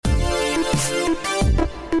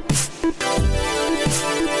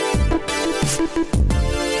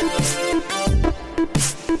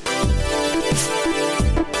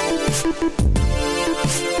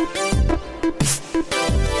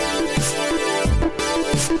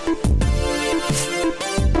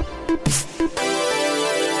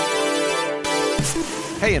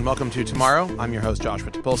Hey, and welcome to Tomorrow. I'm your host,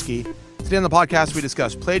 Joshua Topolsky. Today on the podcast, we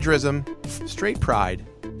discuss plagiarism, straight pride,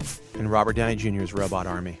 and Robert Downey Jr.'s Robot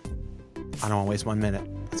Army. I don't want to waste 1 minute.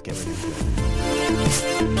 Let's get right into it.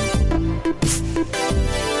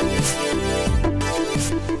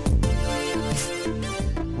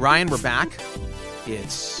 Ryan, we're back.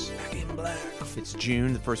 It's back in black. It's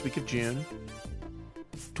June, the first week of June,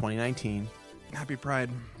 2019. Happy Pride.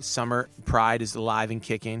 Summer Pride is alive and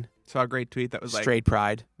kicking. Saw a great tweet that was like, straight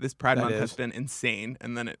pride. This Pride Month has been insane.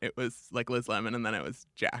 And then it was like Liz Lemon, and then it was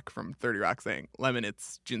Jack from 30 Rock saying, Lemon,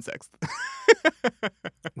 it's June 6th.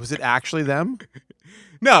 Was it actually them?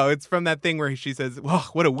 No, it's from that thing where she says, well,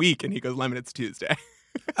 what a week. And he goes, Lemon, it's Tuesday.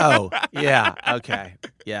 Oh, yeah. Okay.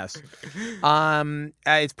 Yes.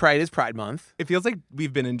 It's Pride Month. It feels like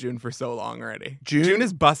we've been in June for so long already. June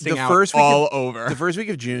is busting out all over. The first week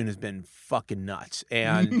of June has been fucking nuts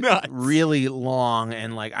and nuts. Really long.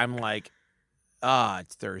 And like, I'm like,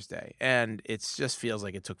 it's Thursday. And it just feels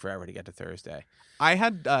like it took forever to get to Thursday. I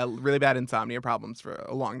had really bad insomnia problems for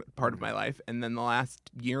a long part of my life. And then the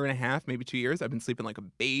last year and a half, maybe 2 years, I've been sleeping like a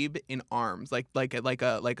babe in arms, like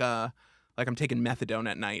I'm taking methadone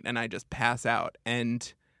at night and I just pass out.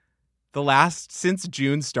 And since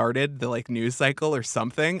June started, the like news cycle or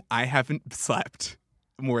something, I haven't slept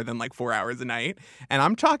more than like 4 hours a night. And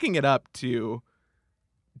I'm chalking it up to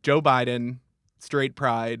Joe Biden, straight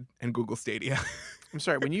pride, and Google Stadia. I'm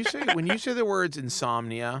sorry. When you say the words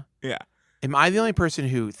insomnia, yeah, am I the only person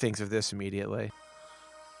who thinks of this immediately?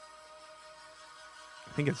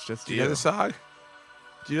 I think it's just Do you know the song?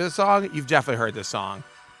 Do you know the song? You've definitely heard this song.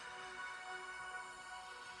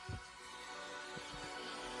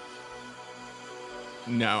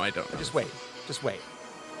 No, I don't know. Just wait.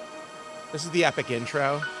 This is the epic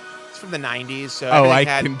intro. It's from the 90s, so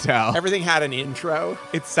can tell. Everything had an intro.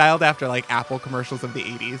 It's styled after like Apple commercials of the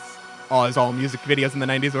 80s. All music videos in the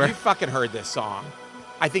 90s were. You fucking heard this song.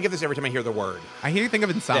 I think of this every time I hear the word. I hear you think of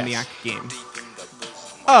Insomniac Games.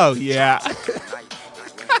 Oh, yeah.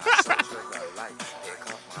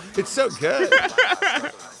 It's so good.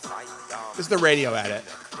 This is the radio edit.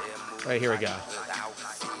 Right, here we go.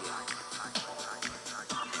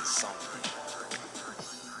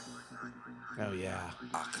 Oh, yeah.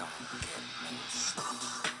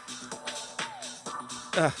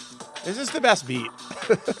 This is the best beat.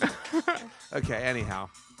 Okay, anyhow.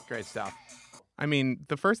 Great stuff. I mean,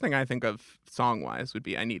 the first thing I think of song-wise would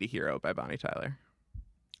be I Need a Hero by Bonnie Tyler.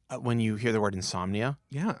 When you hear the word insomnia?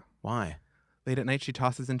 Yeah. Why? Late at night, she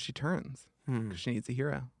tosses and she turns. Because she needs a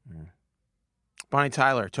hero. Bonnie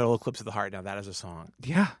Tyler, Total Eclipse of the Heart. Now, that is a song.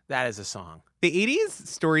 Yeah. That is a song. The 80s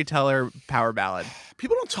storyteller power ballad.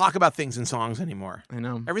 People don't talk about things in songs anymore. I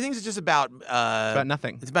know. Everything's just about...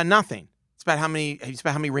 nothing. It's about nothing. It's about how many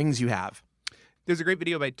rings you have. There's a great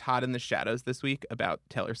video by Todd in the Shadows this week about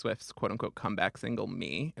Taylor Swift's quote-unquote comeback single,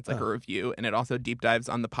 Me. It's like a review, and it also deep dives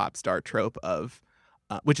on the pop star trope of...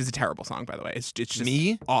 which is a terrible song, by the way. It's just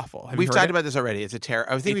Me? Awful. We've talked about this already. It's a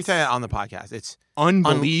terrible... I think we've talked about it on the podcast. It's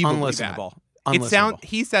unbelievably unlistenable.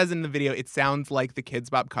 He says in the video, it sounds like the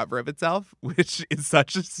Kids Bop cover of itself, which is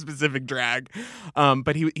such a specific drag.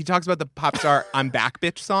 But he talks about the pop star I'm Back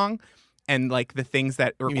Bitch song and like the things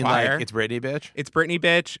that require. You mean like It's Britney Bitch? It's Britney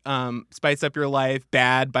Bitch, Spice Up Your Life,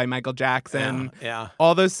 Bad by Michael Jackson. Yeah.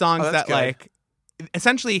 All those songs that good. like,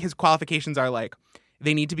 essentially his qualifications are like,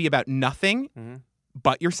 they need to be about nothing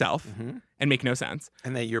but yourself and make no sense.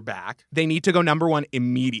 And then you're back. They need to go number one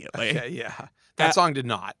immediately. Okay, yeah. That song did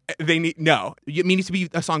not. It needs to be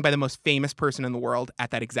a song by the most famous person in the world at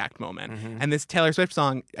that exact moment. And this Taylor Swift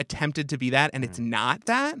song attempted to be that, and it's not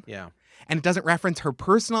that. Yeah. And it doesn't reference her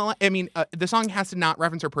personal life. I mean, the song has to not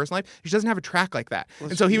reference her personal life. She doesn't have a track like that.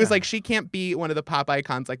 And so he was like, she can't be one of the pop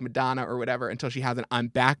icons like Madonna or whatever until she has an I'm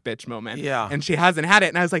back bitch moment. Yeah. And she hasn't had it.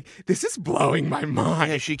 And I was like, this is blowing my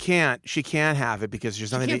mind. Yeah, she can't have it because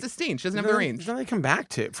there's nothing. She can't sustain. She doesn't have the range. There's nothing to come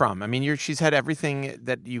back from. I mean, she's had everything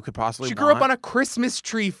that you could possibly want. She grew up on a Christmas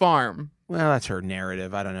tree farm. Well, that's her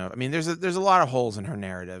narrative. I don't know. I mean, there's a lot of holes in her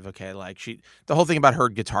narrative. Okay, like the whole thing about her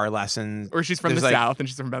guitar lessons, or she's from the South and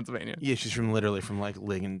she's from Pennsylvania. Yeah, she's literally from like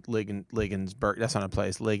Ligonsburg. That's not a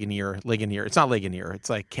place. Ligonier. It's not Ligonier. It's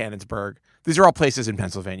like Canonsburg. These are all places in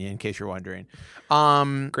Pennsylvania, in case you're wondering.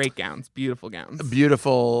 Great gowns, beautiful gowns.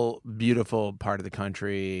 Beautiful, beautiful part of the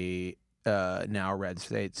country. Now red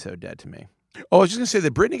state, so dead to me. Oh, I was just going to say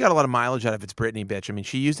that Britney got a lot of mileage out of its Britney bitch. I mean,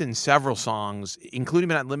 she used it in several songs, including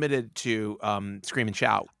but not limited to Scream and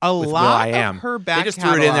Shout. A with lot Will I of Am. her back They just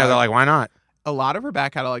threw it in there. They're like, why not? A lot of her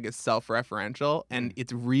back catalog is self-referential, and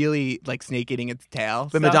it's really like snake eating its tail. But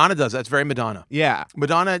stuff. Madonna does. That's very Madonna. Yeah.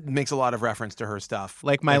 Madonna makes a lot of reference to her stuff.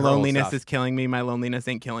 Like, my her old loneliness stuff. is killing me. My loneliness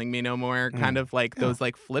ain't killing me no more. Kind of like those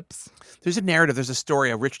like flips. There's a narrative. There's a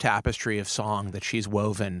story, a rich tapestry of song that she's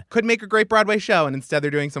woven. Could make a great Broadway show, and instead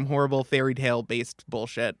they're doing some horrible fairy tale based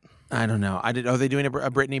bullshit. I don't know. Are they doing a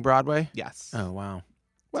Britney Broadway? Yes. Oh, wow.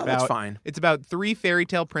 Well, that's fine. It's about 3 fairy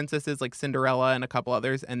tale princesses like Cinderella and a couple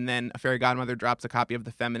others, and then a fairy godmother drops a copy of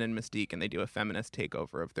The Feminine Mystique, and they do a feminist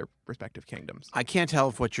takeover of their respective kingdoms. I can't tell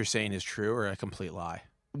if what you're saying is true or a complete lie.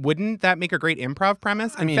 Wouldn't that make a great improv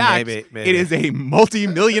premise? I mean, In fact, maybe. it is a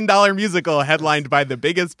multi-million-dollar musical headlined by the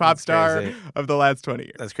biggest pop star crazy. of the last 20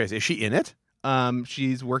 years. That's crazy. Is she in it?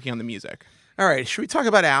 She's working on the music. All right. Should we talk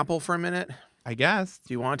about Apple for a minute? I guess.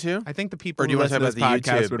 Do you want to? I think the people Or do who you want to listen talk to about this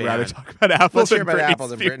the podcast YouTube would rather band? talk about Apple Let's than hear about Britney Apple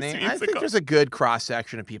than Spears Britney. I musical. think there's a good cross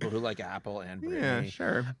section of people who like Apple and Britney. Yeah,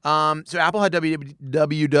 sure. So Apple had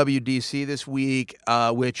WWDC this week,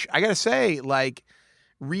 which I gotta say, like,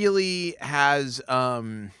 really has.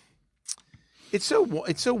 It's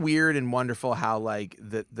so weird and wonderful how like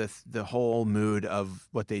the whole mood of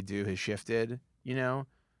what they do has shifted. You know, of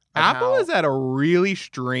Apple how- is at a really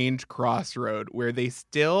strange crossroad where they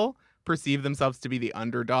still perceive themselves to be the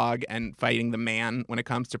underdog and fighting the man when it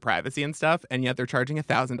comes to privacy and stuff, and yet they're charging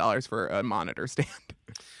 $1,000 for a monitor stand.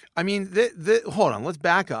 I mean, hold on. Let's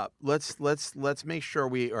back up. Let's make sure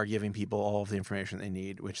we are giving people all of the information they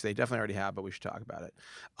need, which they definitely already have, but we should talk about it.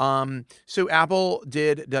 So Apple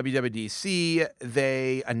did WWDC.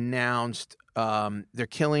 They announced they're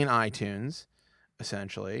killing iTunes,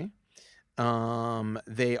 essentially. They've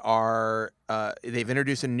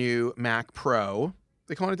introduced a new Mac Pro.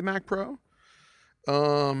 They calling it the Mac Pro.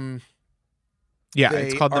 Yeah,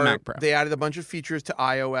 it's called the Mac Pro. They added a bunch of features to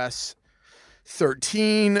iOS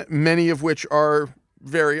 13, many of which are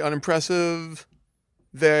very unimpressive.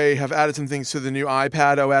 They have added some things to the new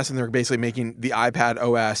iPad OS, and they're basically making the iPad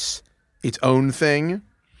OS its own thing,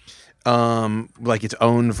 like its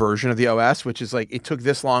own version of the OS, which is like, it took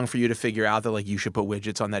this long for you to figure out that like you should put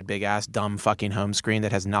widgets on that big ass dumb fucking home screen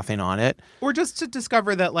that has nothing on it. Or just to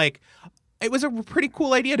discover that, like, it was a pretty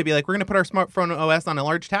cool idea to be like, we're going to put our smartphone OS on a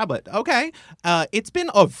large tablet. Okay. It's been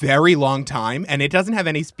a very long time, and it doesn't have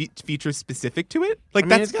any features specific to it. Like, I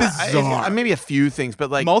mean, that's it's bizarre. maybe a few things, but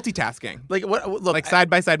like Multitasking. Like what? Look, Like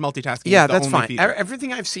side-by-side multitasking. yeah, is the that's only fine. feature.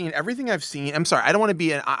 Everything I've seen. I'm sorry. I don't want to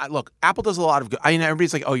be look, Apple does a lot of good. I mean,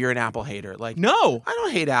 everybody's like, oh, you're an Apple hater. Like, No. I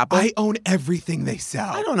don't hate Apple. I own everything they sell.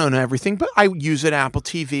 I don't own everything, but I use an Apple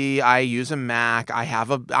TV. I use a Mac. I have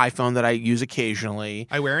an iPhone that I use occasionally.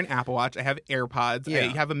 I wear an Apple Watch. I have AirPods. Yeah.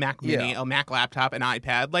 I have a Mac Mini, Yeah. a Mac laptop, an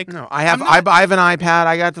iPad. Like, No, I have I have an iPad.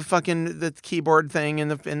 I got the keyboard thing and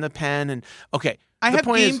the pen and okay. I the have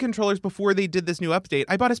point game is, controllers before they did this new update.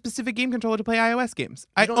 I bought a specific game controller to play iOS games.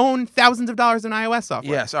 I don't- own thousands of dollars in iOS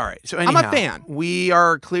software. Yes, all right. So I'm a anyhow, fan. We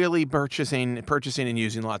are clearly purchasing and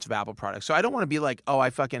using lots of Apple products. So I don't want to be like, oh, I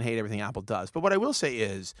fucking hate everything Apple does. But what I will say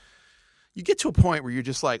is, you get to a point where you're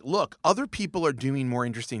just like, look, other people are doing more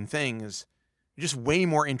interesting things, just way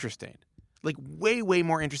more interesting, like way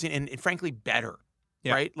more interesting, and frankly better.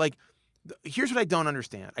 Yeah. Right? Like, here's what I don't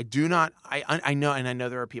understand. I do not. I know, and I know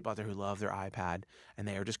there are people out there who love their iPad and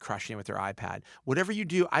they are just crushing it with their iPad. Whatever you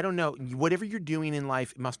do, I don't know. Whatever you're doing in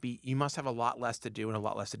life, you must have a lot less to do and a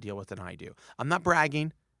lot less to deal with than I do. I'm not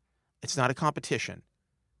bragging. It's not a competition.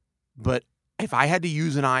 But if I had to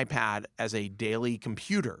use an iPad as a daily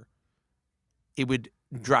computer, it would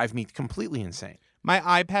drive me completely insane. My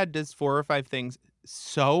iPad does 4 or 5 things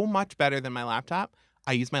so much better than my laptop.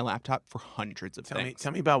 I use my laptop for hundreds of things.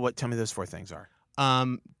 Tell me those 4 things are.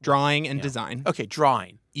 Drawing and Yeah. design. Okay,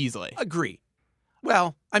 drawing. Easily. Agree.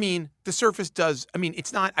 Well, I mean, the Surface does. I mean,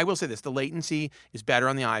 it's not. I will say this: the latency is better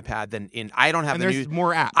on the iPad than in. I don't have And the there's new.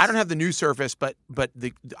 more apps. I don't have the new Surface, but I have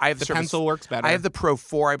the The Surface. pencil works better. I have the Pro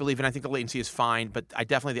 4, I believe, and I think the latency is fine. But I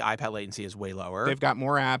definitely the iPad latency is way lower. They've got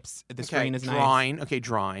more apps. The screen is nice. drawing. Okay,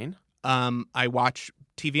 drawing. I watch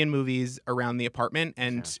TV and movies around the apartment,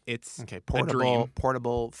 and it's Okay, a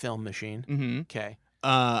portable film machine. dream. Okay,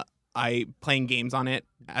 I playing games on it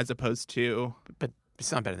as opposed to. but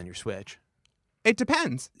it's not better than your Switch. It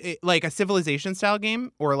depends. Like a Civilization style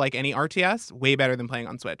game or like any RTS, way better than playing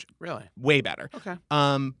on Switch. Really? Way better. Okay.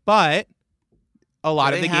 But a lot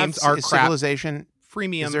Do of they the have games are crap. Civilization.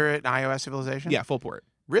 Freemium. Is there an iOS Civilization? Yeah, full port.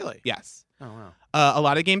 Really? Yes. Oh wow. A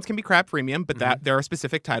lot of games can be crap freemium, but that there are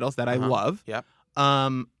specific titles that I love. Yep.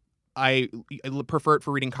 I prefer it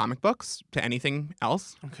for reading comic books to anything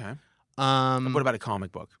else. Okay. What about a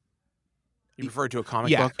comic book? You refer to a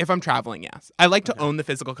comic yeah, book? if I'm traveling, yes. I like to own the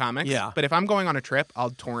physical comics. Yeah. But if I'm going on a trip,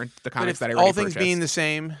 I'll torrent the But comics if that I already all things purchased. being the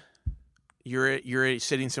same, you're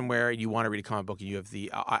sitting somewhere and you want to read a comic book and you have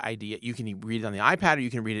the idea. You can read it on the iPad or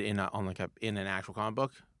you can read it in an actual comic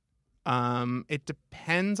book. It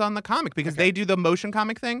depends on the comic because they do the motion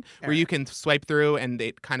comic thing where you can swipe through and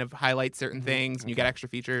it kind of highlights certain things and you get extra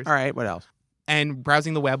features. All right, what else? And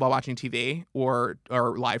browsing the web while watching TV or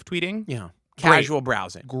live tweeting. Yeah. Casual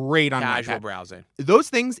browsing. Great on Casual iPad. browsing. Those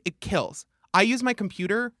things, it kills. I use my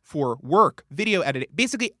computer for work, video editing,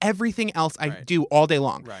 basically everything else I do all day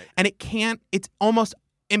long. Right. And it's almost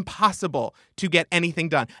impossible to get anything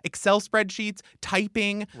done. Excel spreadsheets,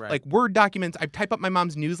 typing, like Word documents. I type up my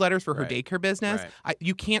mom's newsletters for her daycare business.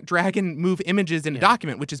 You can't drag and move images in a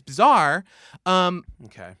document, which is bizarre.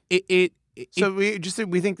 Okay. So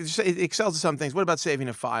we think it excels at some things. What about saving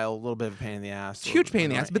a file? A little bit of a pain in the ass. It's a huge pain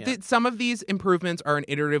in the ass. But some of these improvements are an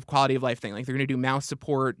iterative quality of life thing. Like they're going to do mouse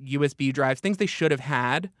support, USB drives, things they should have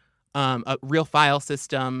had, a real file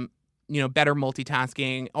system, better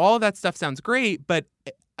multitasking. All of that stuff sounds great. But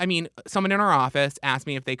I mean, someone in our office asked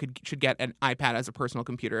me if they should get an iPad as a personal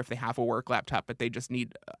computer if they have a work laptop, but they just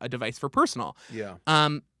need a device for personal. Yeah.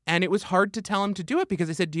 And it was hard to tell them to do it because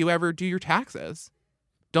I said, do you ever do your taxes?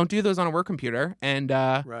 Don't do those on a work computer, and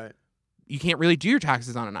you can't really do your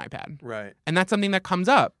taxes on an iPad. Right. And that's something that comes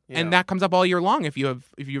up, and that comes up all year long if you have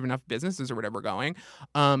enough businesses or whatever going.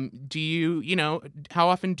 Do you how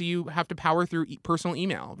often do you have to power through personal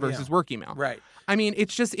email versus work email? Right. I mean,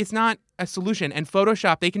 it's not a solution. And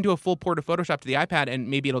Photoshop, they can do a full port of Photoshop to the iPad, and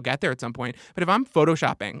maybe it'll get there at some point. But if I'm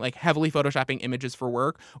Photoshopping, like heavily Photoshopping images for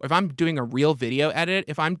work, or if I'm doing a real video edit,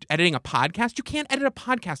 if I'm editing a podcast, you can't edit a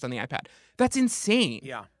podcast on the iPad. That's insane.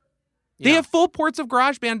 Yeah. They have full ports of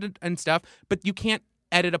GarageBand and stuff, but you can't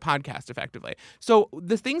edit a podcast effectively. So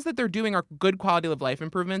the things that they're doing are good quality of life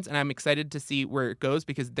improvements, and I'm excited to see where it goes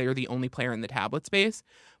because they're the only player in the tablet space.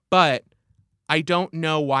 But I don't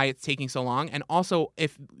know why it's taking so long. And also,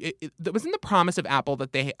 if it wasn't the promise of Apple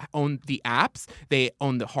that they own the apps, they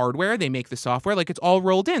own the hardware, they make the software, like it's all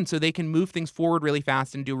rolled in so they can move things forward really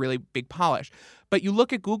fast and do really big polish. But you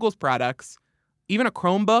look at Google's products, even a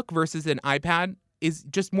Chromebook versus an iPad is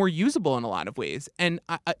just more usable in a lot of ways. And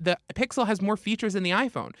the Pixel has more features than the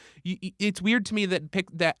iPhone. It's weird to me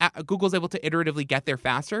that Google's able to iteratively get there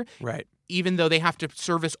faster. Right. Even though they have to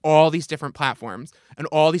service all these different platforms and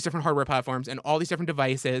all these different hardware platforms and all these different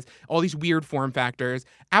devices, all these weird form factors.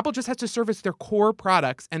 Apple just has to service their core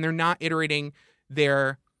products, and they're not iterating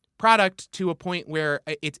their product to a point where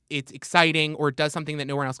it's exciting or it does something that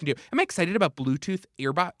no one else can do. Am I excited about Bluetooth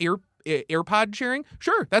AirPod sharing?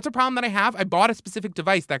 Sure, that's a problem that I have. I bought a specific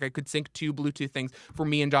device that I could sync to Bluetooth things for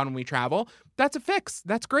me and John when we travel. That's a fix.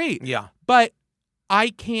 That's great. Yeah. But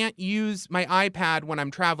I can't use my iPad when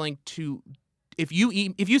I'm traveling to. If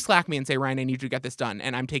you Slack me and say, Ryan, I need you to get this done,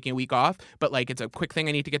 and I'm taking a week off, but like it's a quick thing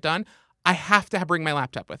I need to get done, I have to bring my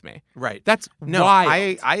laptop with me. Right. That's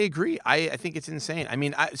wild. I agree. I think it's insane. I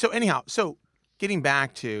mean, so getting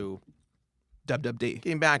back to WWD.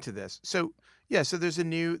 Getting back to this. So yeah, so there's a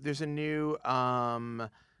new iPad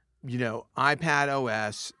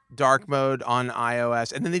OS, dark mode on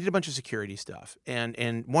iOS, and then they did a bunch of security stuff.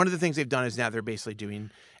 And one of the things they've done is now they're basically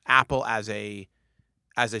doing Apple as a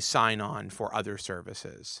sign-on for other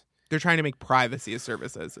services. They're trying to make privacy a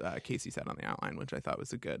service, as Casey said on the outline, which I thought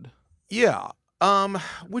was a good. Yeah,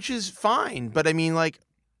 which is fine, but I mean, like,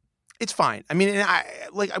 it's fine. I mean,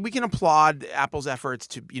 we can applaud Apple's efforts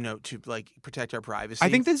to protect our privacy. I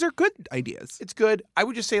think these are good ideas. It's good. I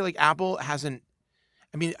would just say, like, Apple hasn't.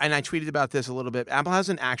 I mean, and I tweeted about this a little bit. Apple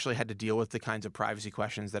hasn't actually had to deal with the kinds of privacy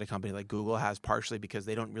questions that a company like Google has, partially because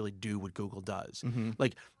they don't really do what Google does. Mm-hmm.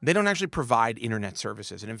 Like, they don't actually provide internet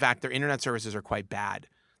services, and in fact, their internet services are quite bad.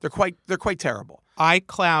 They're quite terrible.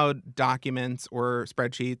 iCloud documents or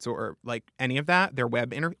spreadsheets or like any of that, their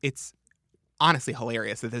web it's honestly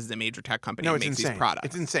hilarious that this is a major tech company that makes these products.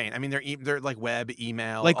 It's insane. I mean, they're like web,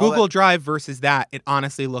 email, like Google Drive versus that. It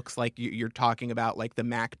honestly looks like you're talking about like the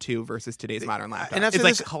Mac 2 versus today's modern laptop. And it's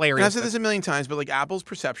like hilarious. And I've said this a million times, but like Apple's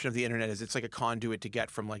perception of the internet is it's like a conduit to get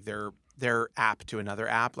from like their app to another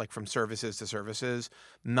app, like from services to services,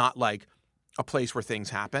 not like a place where things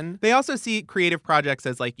happen. They also see creative projects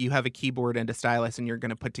as like you have a keyboard and a stylus and you're going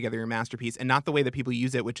to put together your masterpiece, and not the way that people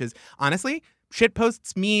use it, which is honestly shit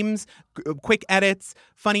posts, memes, quick edits,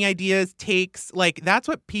 funny ideas, takes. Like that's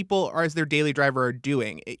what people are as their daily driver are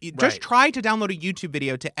doing. Just try to download a YouTube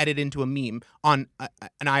video to edit into a meme on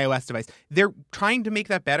an iOS device. They're trying to make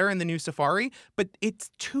that better in the new Safari, but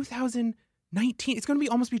it's 2019. It's going to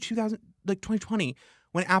almost be 2020.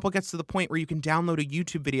 when Apple gets to the point where you can download a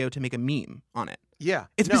YouTube video to make a meme on it. Yeah.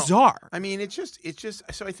 It's No. bizarre. I mean, it's just.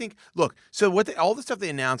 So I think, look. So all the stuff they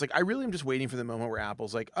announced, like, I really am just waiting for the moment where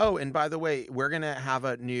Apple's like, oh, and by the way, we're gonna have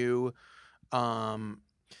a new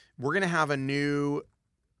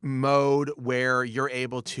mode where you're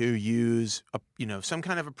able to use some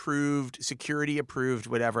kind of approved, security approved,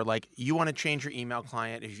 whatever. Like, you want to change your email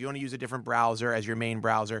client, if you want to use a different browser as your main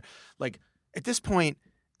browser. Like, at this point,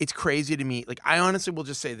 it's crazy to me. Like, I honestly will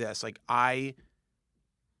just say this. Like, I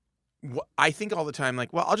think all the time,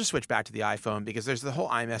 like, well, I'll just switch back to the iPhone, because there's the whole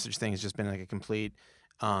iMessage thing has just been like a complete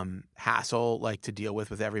hassle, like, to deal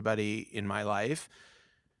with everybody in my life.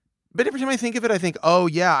 But every time I think of it, I think, oh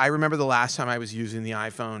yeah, I remember the last time I was using the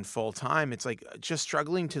iPhone full time. It's like just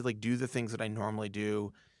struggling to like do the things that I normally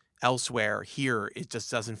do elsewhere. Here, it just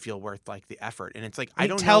doesn't feel worth like the effort. And it's like, I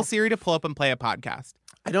don't tell Siri to pull up and play a podcast.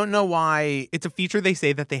 I don't know why. It's a feature they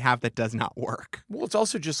say that they have that does not work. Well, it's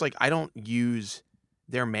also just like, I don't use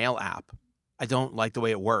their mail app. I don't like the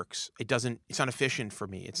way it works. It's not efficient for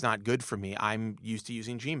me. It's not good for me. I'm used to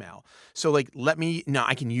using Gmail. So like,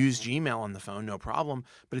 I can use Gmail on the phone, no problem,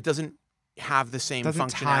 but it doesn't have the same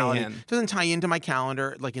functionality. It doesn't tie into my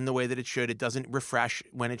calendar like in the way that it should. It doesn't refresh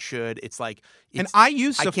when it should. It's like, and I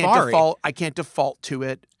use Safari. I can't default to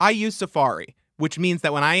it. I use Safari, which means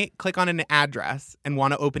that when I click on an address and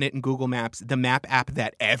want to open it in Google Maps, the map app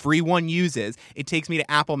that everyone uses, it takes me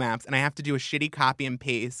to Apple Maps, and I have to do a shitty copy and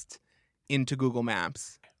paste into Google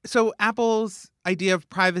Maps. So Apple's idea of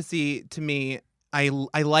privacy, to me, I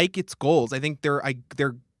like its goals. I think they're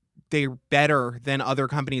better than other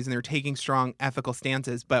companies, and they're taking strong ethical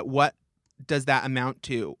stances. But what does that amount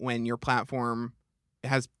to when your platform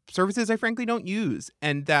has services I frankly don't use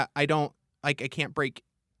and that I can't break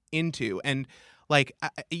into? And like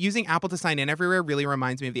using Apple to sign in everywhere really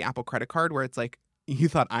reminds me of the Apple credit card, where it's like, you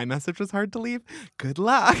thought iMessage was hard to leave? Good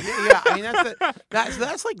luck. Yeah, I mean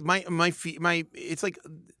that's like my it's like,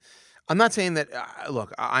 I'm not saying that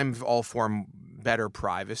look, I'm all for better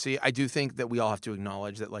privacy. I do think that we all have to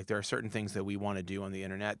acknowledge that like there are certain things that we want to do on the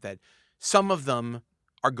internet that some of them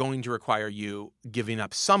are going to require you giving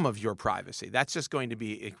up some of your privacy. That's just going to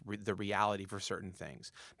be the reality for certain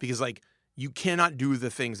things, because like you cannot do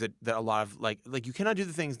the things that a lot of like you cannot do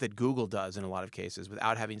the things that Google does in a lot of cases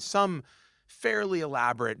without having some fairly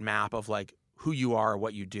elaborate map of like who you are,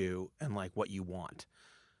 what you do, and like what you want.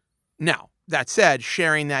 Now, that said,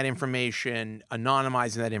 sharing that information,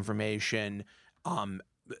 anonymizing that information,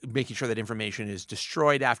 making sure that information is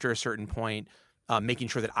destroyed after a certain point, making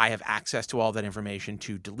sure that I have access to all that information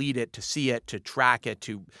to delete it, to see it, to track it,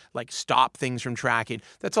 to like stop things from tracking.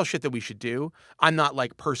 That's all shit that we should do. I'm not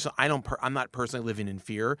like I'm not personally living in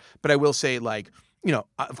fear, but I will say like,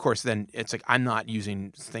 of course, then it's like I'm not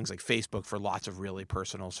using things like Facebook for lots of really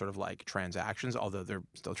personal sort of like transactions, although they're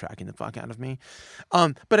still tracking the fuck out of me.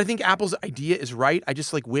 But I think Apple's idea is right. I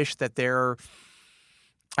just like wish there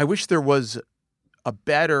was a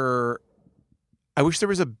better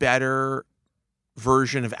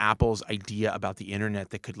version of Apple's idea about the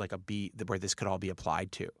internet that could like where this could all be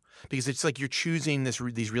applied to, because it's like you're choosing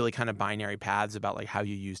these really kind of binary paths about like how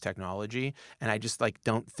you use technology, and I just like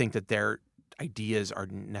don't think that their ideas are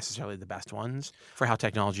necessarily the best ones for how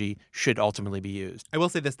technology should ultimately be used. I will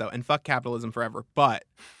say this though, and fuck capitalism forever, but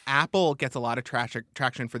Apple gets a lot of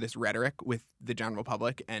traction for this rhetoric with the general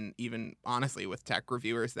public, and even honestly with tech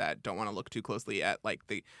reviewers that don't want to look too closely at like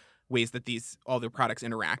the ways that all their products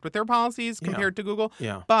interact with their policies compared to Google.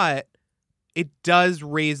 Yeah. But it does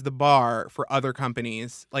raise the bar for other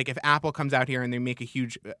companies. Like if Apple comes out here and they make a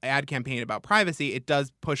huge ad campaign about privacy, it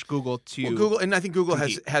does push Google to Google, and I think Google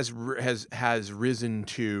has risen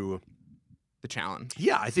to the challenge.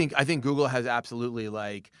 Yeah, I think Google has absolutely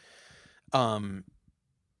like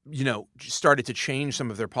started to change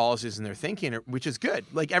some of their policies and their thinking, which is good.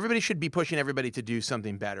 Like everybody should be pushing everybody to do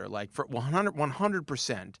something better. Like for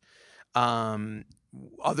 100%.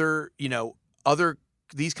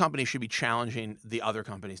 These companies should be challenging the other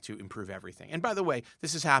companies to improve everything. And by the way,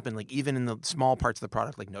 this has happened like even in the small parts of the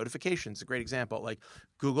product, like notifications, a great example. Like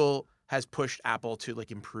Google has pushed Apple to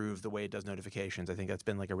like improve the way it does notifications. I think that's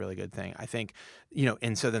been like a really good thing. I think,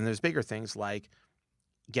 and so then there's bigger things like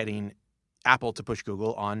getting Apple to push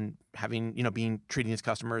Google on having, treating its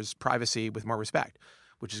customers' privacy with more respect,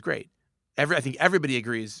 which is great. I think everybody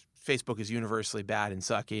agrees Facebook is universally bad and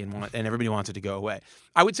sucky, and everybody wants it to go away.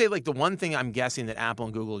 I would say like the one thing I'm guessing that Apple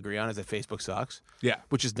and Google agree on is that Facebook sucks. Yeah,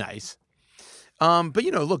 which is nice. But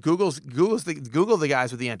look, Google's the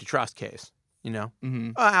guys with the antitrust case.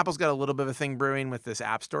 Apple's got a little bit of a thing brewing with this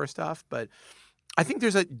App Store stuff, but I think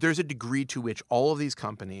there's a degree to which all of these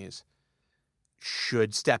companies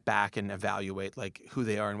should step back and evaluate like who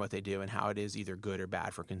they are and what they do and how it is either good or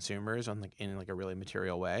bad for consumers in a really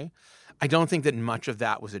material way. I don't think that much of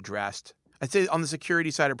that was addressed. I'd say on the security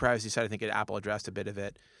side or privacy side, I think Apple addressed a bit of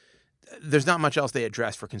it. There's not much else they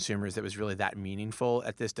addressed for consumers that was really that meaningful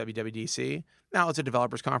at this WWDC. Now it's a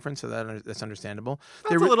developers conference, so that's understandable.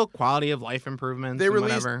 That's a little quality of life improvements. They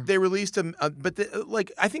released. Whatever. They released them, but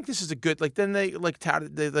I think this is a good. Like then they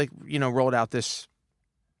touted, rolled out this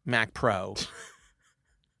Mac Pro,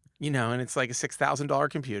 and it's like a $6,000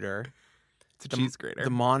 computer. It's a cheese grater.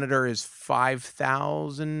 The monitor is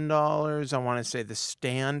 $5,000. I want to say the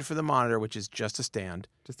stand for the monitor, which is just a stand.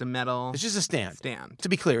 Just a metal. It's just a stand. Stand. To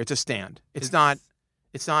be clear, it's a stand. It's not.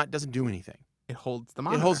 Doesn't do anything. It holds the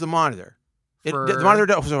monitor. It holds the monitor.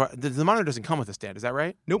 The monitor doesn't come with a stand. Is that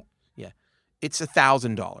right? Nope. Yeah, it's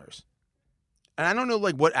 $1,000. And I don't know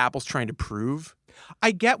like what Apple's trying to prove.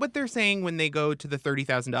 I get what they're saying when they go to the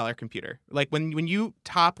 $30,000 computer. Like when you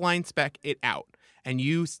top line spec it out. And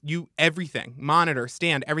you everything, monitor,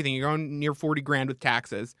 stand, everything, you're going near 40 grand with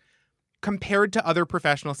taxes. Compared to other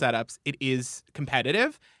professional setups, it is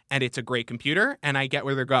competitive and it's a great computer, and I get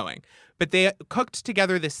where they're going. But they cooked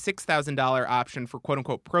together this $6,000 option for quote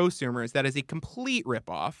unquote prosumers that is a complete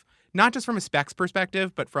ripoff, not just from a specs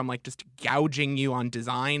perspective, but from like just gouging you on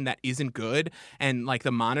design that isn't good and like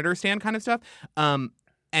the monitor stand kind of stuff.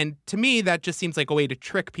 And to me, that just seems like a way to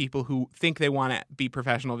trick people who think they want to be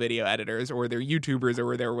professional video editors or they're YouTubers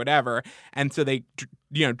or they're whatever. And so they,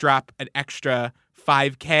 drop an extra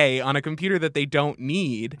 $5,000 on a computer that they don't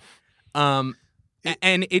need. And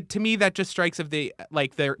to me, that just strikes of the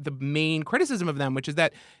main criticism of them, which is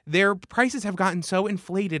that their prices have gotten so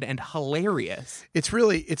inflated and hilarious. It's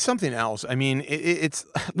something else. I mean,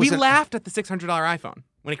 we laughed at the $600 iPhone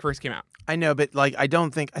when it first came out. I know, but like, I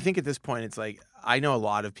think at this point, it's like, I know a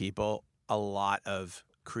lot of people, a lot of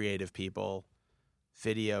creative people,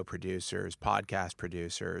 video producers, podcast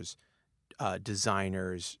producers,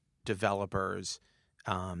 designers, developers,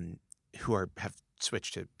 who have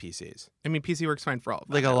switched to PCs. I mean, PC works fine for all of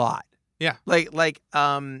them. Like a lot. Yeah.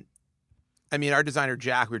 I mean, our designer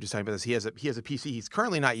Jack, we were just talking about this. He has a PC he's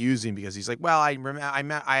currently not using because he's like, well, I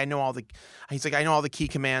know all the key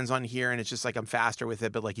commands on here, and it's just like I'm faster with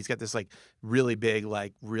it. But like he's got this like really big,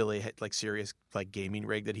 like really like serious like gaming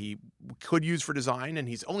rig that he could use for design, and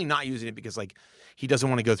he's only not using it because like he doesn't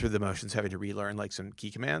want to go through the motions having to relearn like some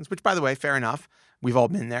key commands. Which, by the way, fair enough. We've all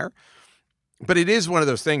been there. But it is one of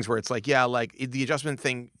those things where it's like, yeah, like the adjustment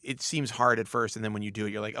thing, it seems hard at first, and then when you do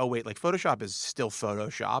it, you're like, oh wait, like Photoshop is still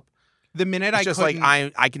Photoshop. The minute it's like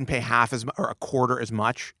I can pay half as or a quarter as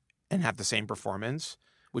much and have the same performance,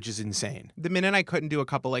 which is insane. The minute I couldn't do a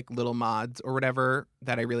couple like little mods or whatever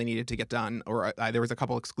that I really needed to get done, or there was a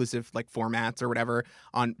couple exclusive like formats or whatever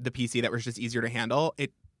on the PC that was just easier to handle,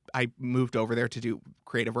 I moved over there to do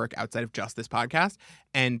creative work outside of just this podcast,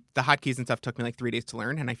 and the hotkeys and stuff took me like 3 days to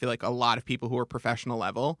learn. And I feel like a lot of people who are professional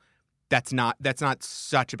level, that's not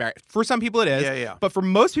such a barrier. For some people it is. Yeah. But for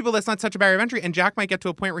most people, that's not such a barrier of entry. And Jack might get to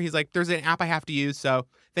a point where he's like, there's an app I have to use. So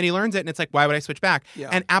then he learns it, and it's like, why would I switch back? Yeah.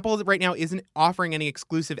 And Apple right now isn't offering any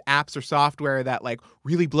exclusive apps or software that like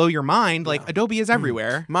really blow your mind. Like Adobe is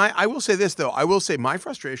everywhere. I will say this, though. I will say my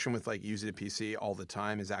frustration with like using a PC all the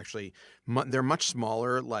time is actually they're much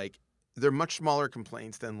smaller. Like they're much smaller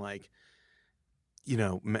complaints than like,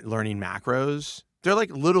 learning macros. They're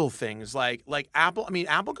like little things like Apple. I mean,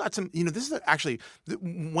 Apple got some, this is actually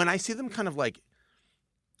when I see them kind of like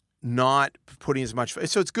not putting as much.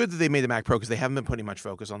 So it's good that they made the Mac Pro because they haven't been putting much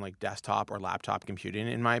focus on like desktop or laptop computing,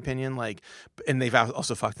 in my opinion. Like, and they've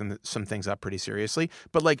also fucked some things up pretty seriously.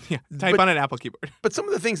 But like, type on an Apple keyboard. But some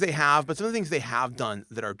of the things they have done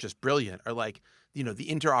that are just brilliant are like, the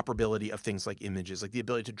interoperability of things like images, like the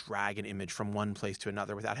ability to drag an image from one place to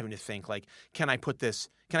another without having to think like, can I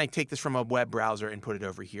take this from a web browser and put it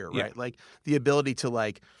over here, right? Yeah. Like the ability to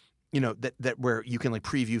like, that where you can like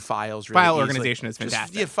preview files. Really file easily. Organization is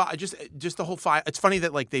fantastic. Just the whole file. It's funny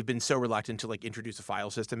that like they've been so reluctant to like introduce a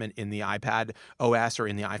file system in the iPad OS or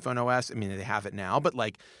in the iPhone OS. I mean, they have it now, but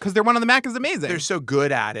like because their one on the Mac is amazing. They're so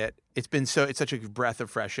good at it. It's such a breath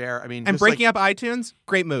of fresh air. I mean, and breaking up iTunes,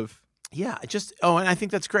 great move. Yeah, and I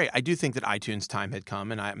think that's great. I do think that iTunes time had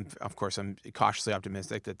come, and I'm cautiously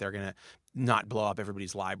optimistic that they're going to not blow up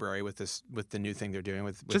everybody's library with the new thing they're doing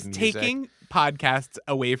with just music. Taking podcasts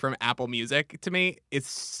away from Apple Music to me is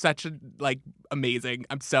such a like amazing.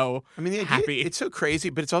 I'm so happy. It's so crazy,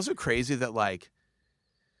 but it's also crazy that like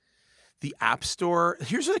the App Store.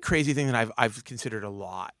 Here's the crazy thing that I've considered a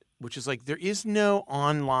lot, which is like there is no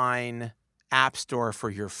online App Store for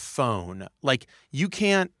your phone. Like you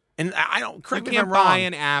can't. And I don't, correct You me if can't I'm buy wrong,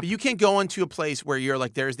 an app. but you can't go into a place where you're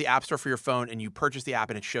like, there's the app store for your phone and you purchase the app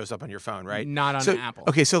and it shows up on your phone, right? Not on So, Apple.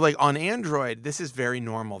 okay, so like on Android, this is very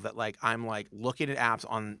normal that like I'm like looking at apps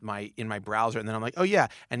in my browser and then I'm like, oh yeah,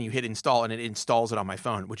 and you hit install and it installs it on my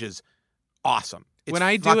phone, which is awesome. It's when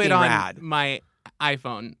I do fucking it on rad. my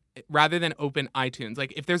iPhone, rather than open iTunes,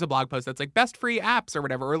 like if there's a blog post that's like best free apps or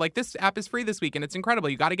whatever, or like this app is free this week and it's incredible,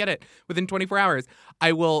 you got to get it within 24 hours,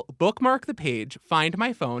 I will bookmark the page, find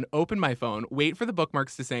my phone, open my phone, wait for the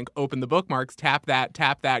bookmarks to sync, open the bookmarks, tap that,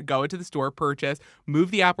 go into the store, purchase,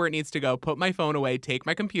 move the app where it needs to go, put my phone away, take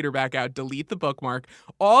my computer back out, delete the bookmark,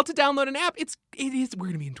 all to download an app. We're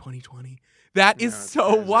going to be in 2020. That is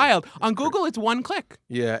so crazy. wild. On Google, it's one click.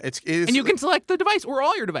 Yeah, it is. And you can select the device or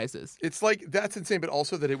all your devices. It's like, that's insane, but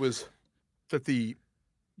also that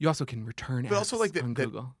You also can return But apps also, like, on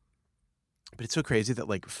Google. but it's so crazy that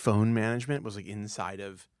like phone management was like inside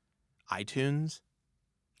of iTunes.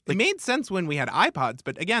 It made sense when we had iPods,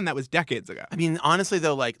 but again, that was decades ago. I mean, honestly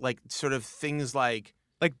though, like sort of things like,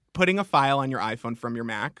 Like putting a file on your iPhone from your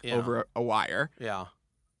Mac Yeah. over a wire. yeah.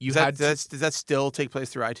 You Does had does that still take place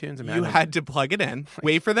through iTunes? I mean, you had to plug it in,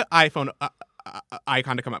 wait for the iPhone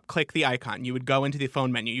icon to come up, click the icon. You would go into the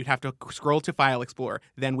phone menu. You'd have to scroll to File Explorer,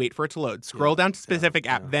 then wait for it to load. Scroll down to specific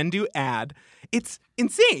app, then do add. It's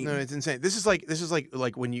insane. No, it's insane. This is like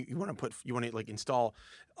when you want to like install.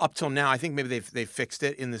 Up till now, I think maybe they've fixed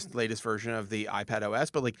it in this latest version of the iPad OS.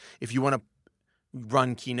 But like if you want to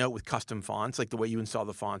run Keynote with custom fonts, like the way you install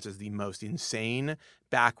the fonts is the most insane,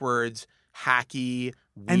 backwards, hacky,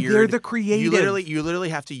 weird. And they're the creative. You literally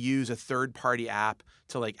have to use a third-party app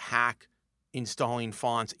to like hack installing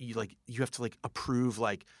fonts. You have to like approve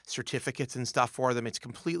like certificates and stuff for them. It's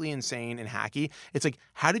completely insane and hacky. It's like,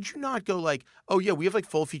 how did you not go like, oh yeah, we have like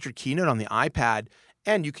full-featured Keynote on the iPad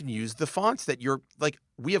and you can use the fonts that you're like,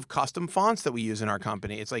 we have custom fonts that we use in our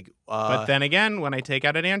company. It's like but then again, when I take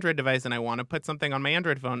out an Android device and I want to put something on my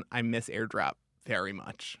Android phone, I miss AirDrop very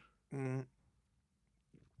much.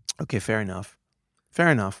 Okay, fair enough.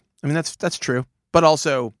 I mean, that's true. But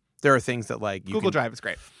also, there are things that like Google Drive is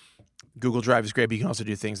great. Google Drive is great, but you can also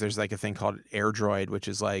do things. There's like a thing called AirDroid, which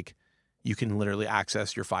is like you can literally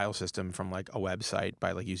access your file system from like a website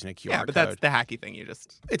by like using a QR Yeah, but code. that's the hacky thing.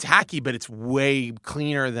 It's hacky, but it's way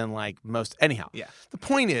cleaner than like most. Anyhow, Yeah. The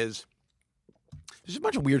point is, there's a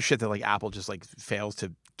bunch of weird shit that like Apple just like fails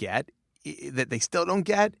to get, that they still don't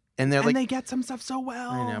get, and they're like, they get some stuff so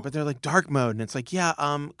well. I know, but they're like dark mode, and it's like, yeah,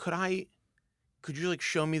 could you like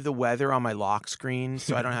show me the weather on my lock screen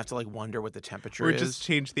so I don't have to like wonder what the temperature Or is? just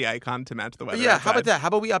change the icon to match the weather. Yeah, how about outside. that? How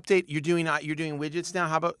about we update? You're doing widgets now.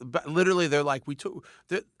 How about? But literally, they're like,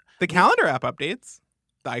 The calendar app updates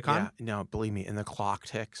the icon. Yeah, no, believe me, and the clock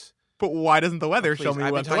ticks. But why doesn't the weather show Please, me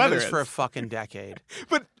I've what been the talking about weather this is? for a fucking decade.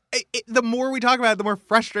 But the more we talk about it, the more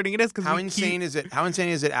frustrating it is. Because How insane is it? How insane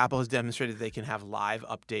is it? Apple has demonstrated they can have live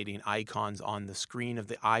updating icons on the screen of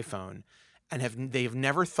the iPhone, and they've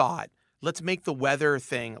never thought, let's make the weather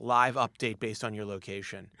thing live update based on your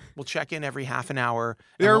location. We'll check in every half an hour.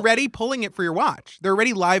 They're already pulling it for your watch. They're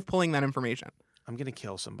already live pulling that information. I'm gonna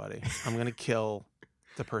kill somebody. I'm gonna kill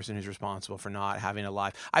the person who's responsible for not having a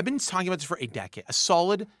live. I've been talking about this for a decade, a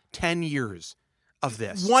solid 10 years of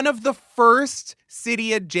this. One of the first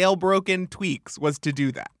Cydia jailbroken tweaks was to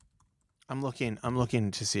do that. I'm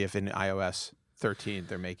looking to see if in iOS 13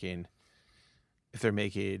 they're making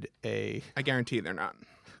a I guarantee they're not.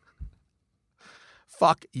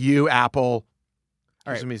 fuck you, Apple.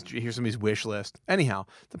 All right. Here's somebody's wish list. Anyhow,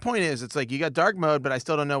 the point is, it's like you got dark mode, but I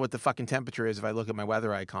still don't know what the fucking temperature is if I look at my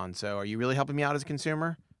weather icon. So are you really helping me out as a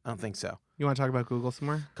consumer? I don't think so. You want to talk about Google some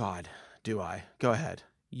more? God, do I? Go ahead.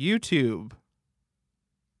 YouTube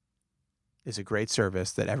Is a great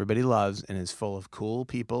service that everybody loves and is full of cool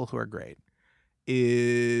people who are great.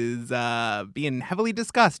 is being heavily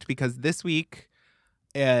discussed because this week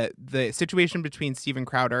the situation between Steven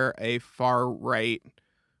Crowder, a far-right,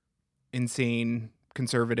 insane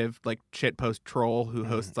conservative like shitpost troll who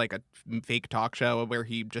hosts like a fake talk show where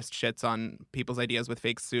he just shits on people's ideas with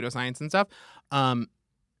fake pseudoscience and stuff,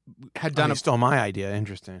 had done He stole my idea.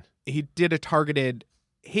 Interesting. he did a targeted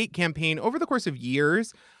hate campaign over the course of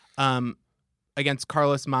years against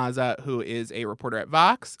Carlos Maza, who is a reporter at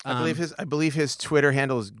Vox. I believe his Twitter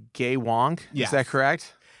handle is Gay Wonk. Yes. Is that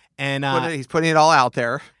correct? And He's putting it all out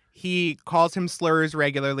there. He calls him slurs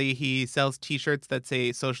regularly. He sells T-shirts that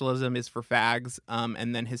say "socialism is for fags,"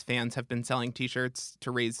 and then his fans have been selling T-shirts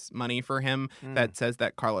to raise money for him that says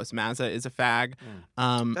that Carlos Maza is a fag.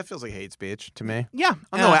 That feels like hate speech to me. Yeah,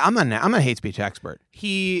 I'm not a hate speech expert.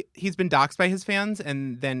 He's been doxxed by his fans,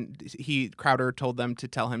 and then Crowder told them to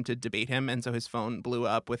tell him to debate him, and so his phone blew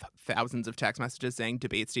up with thousands of text messages saying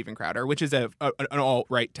 "debate Steven Crowder," which is an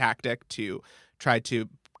alt-right tactic to try to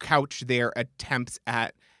couch their attempts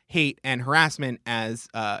at hate and harassment as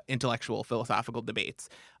intellectual philosophical debates.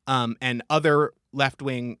 And other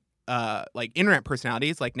left-wing like internet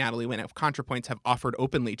personalities like Natalie Wynn of ContraPoints have offered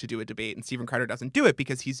openly to do a debate, and Steven Crowder doesn't do it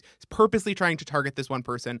because he's purposely trying to target this one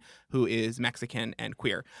person who is Mexican and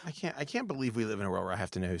queer. I can't believe we live in a world where I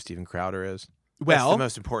have to know who Steven Crowder is. Well, that's the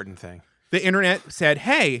most important thing. The internet said,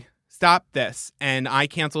 hey, stop this. And I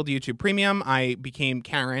canceled YouTube Premium. I became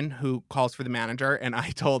Karen, who calls for the manager, and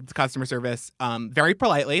I told customer service very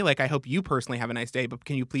politely, like, I hope you personally have a nice day, but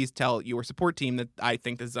can you please tell your support team that I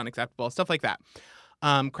think this is unacceptable, stuff like that.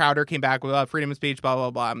 Crowder came back with freedom of speech, blah, blah,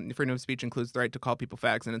 blah. Freedom of speech includes the right to call people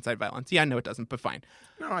fags and incite violence. Yeah, no, it doesn't, but fine.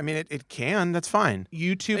 No, I mean, it can. That's fine.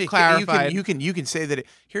 YouTube clarified. You can say that.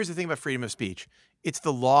 Here's the thing about freedom of speech. It's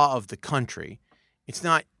the law of the country. It's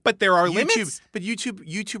not. But there are YouTube, limits. But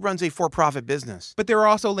YouTube runs a for-profit business. But there are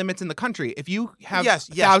also limits in the country. If you have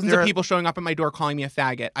thousands of people showing up at my door calling me a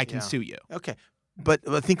faggot, I can sue you. Okay. But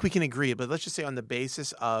I think we can agree. But let's just say on the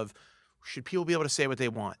basis of, should people be able to say what they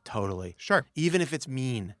want? Totally. Sure. Even if it's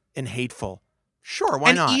mean and hateful. Sure,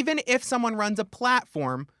 why not? And even if someone runs a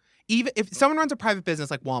platform, even if someone runs a private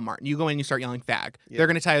business like Walmart and you go in and you start yelling fag, they're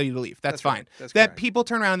going to tell you to leave. That's fine. That's that correct. People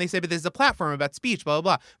turn around and they say, but this is a platform about speech, blah,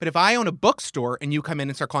 blah, blah. But if I own a bookstore and you come in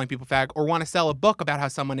and start calling people fag or want to sell a book about how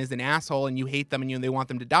someone is an asshole and you hate them and they want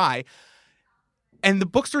them to die, and the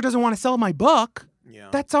bookstore doesn't want to sell my book,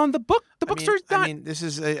 that's on the book. The bookstore's not. I mean, this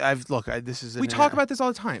is this is. We talk about this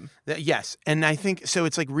all the time. Yes, and I think so.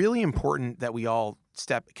 It's like really important that we all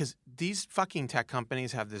step, because these fucking tech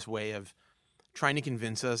companies have this way of trying to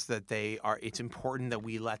convince us that it's important that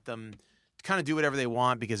we let them kind of do whatever they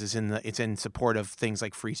want because it's in support of things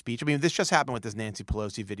like free speech. I mean, this just happened with this Nancy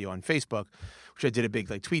Pelosi video on Facebook, which I did a big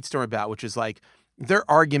like tweet storm about, which is like their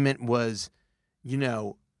argument was,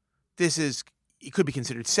 it could be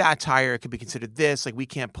considered satire. It could be considered this. Like, we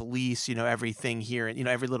can't police, everything here and,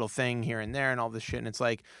 every little thing here and there and all this shit. And it's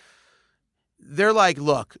like, they're like,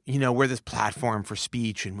 look, we're this platform for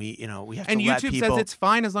speech and we have to let people. And YouTube says it's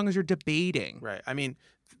fine as long as you're debating. Right. I mean,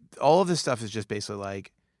 all of this stuff is just basically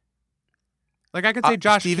like I could say,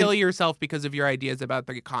 Josh, kill yourself because of your ideas about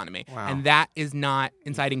the economy. Wow. And that is not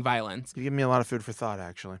inciting violence. You give me a lot of food for thought,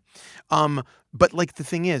 actually. But like the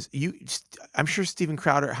thing is, I'm sure Steven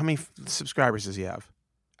Crowder, how many subscribers does he have?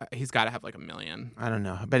 He's got to have like 1 million. I don't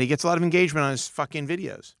know. I bet he gets a lot of engagement on his fucking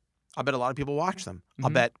videos. I'll bet a lot of people watch them. Mm-hmm.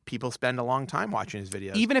 I'll bet people spend a long time watching his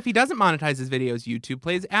videos. Even if he doesn't monetize his videos, YouTube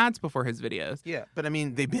plays ads before his videos. Yeah, but I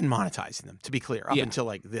mean, they've been monetizing them, to be clear, up until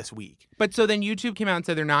like this week. But so then YouTube came out and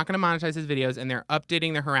said they're not going to monetize his videos, and they're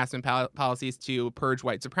updating their harassment policies to purge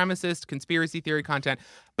white supremacist, conspiracy theory content,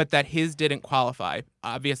 but that his didn't qualify.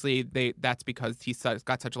 Obviously, that's because he's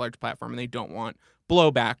got such a large platform, and they don't want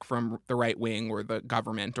blowback from the right wing or the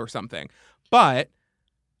government or something. But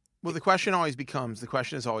well, the question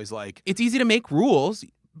is always like, it's easy to make rules,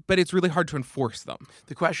 but it's really hard to enforce them.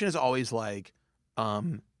 The question is always like,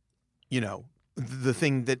 the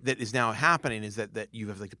thing that is now happening is that you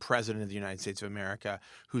have like the president of the United States of America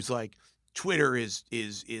who's like, Twitter is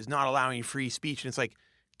not allowing free speech. And it's like,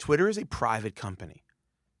 Twitter is a private company.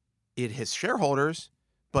 It has shareholders,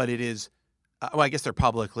 but it is, I guess they're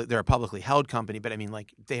a publicly held company, but I mean,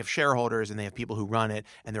 like, they have shareholders and they have people who run it,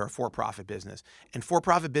 and they're a for-profit business. And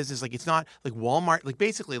for-profit business, like, it's not like Walmart, like,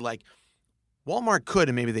 basically, like, Walmart could,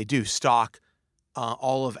 and maybe they do, stock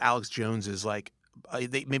all of Alex Jones's, like,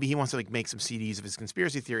 maybe he wants to like make some CDs of his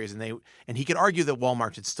conspiracy theories, and he could argue that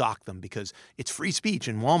Walmart should stock them because it's free speech,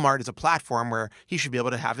 and Walmart is a platform where he should be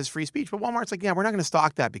able to have his free speech. But Walmart's like, yeah, we're not going to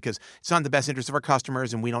stock that because it's not in the best interest of our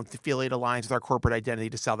customers, and we don't feel it aligns with our corporate identity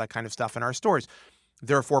to sell that kind of stuff in our stores.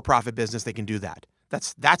 They're a for-profit business; they can do that.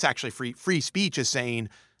 That's actually free speech is saying,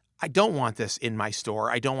 I don't want this in my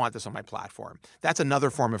store. I don't want this on my platform. That's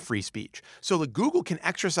another form of free speech. So the Google can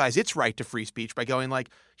exercise its right to free speech by going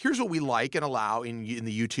like, here's what we like and allow in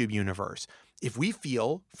the YouTube universe. If we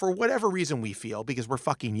feel, for whatever reason we feel, because we're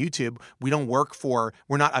fucking YouTube,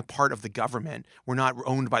 we're not a part of the government. We're not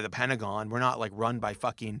owned by the Pentagon. We're not like run by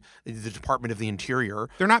fucking the Department of the Interior.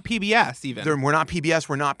 They're not PBS even. We're not PBS.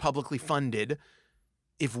 We're not publicly funded.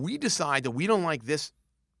 If we decide that we don't like this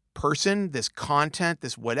person, this content,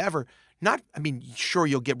 this whatever, sure,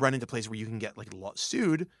 you'll run into places where you can get like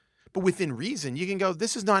sued, But within reason, you can go,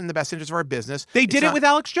 this is not in the best interest of our business. They did it with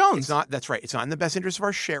Alex Jones. It's not. That's right. It's not in the best interest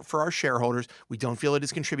of for our shareholders. We don't feel it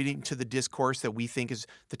is contributing to the discourse that we think is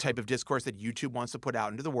the type of discourse that YouTube wants to put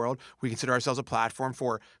out into the world. We consider ourselves a platform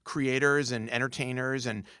for creators and entertainers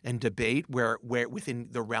and debate where within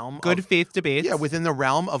the realm good faith debates. Yeah, within the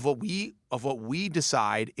realm of what we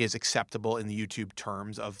decide is acceptable in the YouTube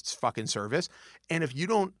terms of fucking service. And if you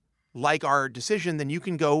don't like our decision, then you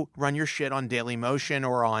can go run your shit on Dailymotion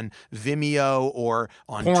or on Vimeo or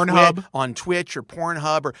on Pornhub, on Twitch or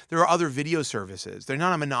Pornhub, or there are other video services. They're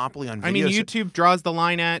not a monopoly on video. I mean, YouTube draws the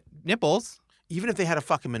line at nipples. Even if they had a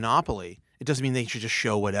fucking monopoly, it doesn't mean they should just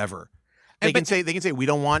show whatever. They can say we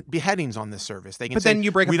don't want beheadings on this service. They can but say, then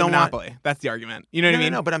you break up we the don't monopoly. Want... That's the argument. You know what I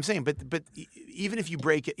mean? No, but I'm saying, but even if you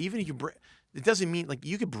break it, it doesn't mean like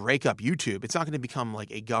you could break up YouTube. It's not going to become like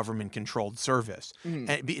a government controlled service. And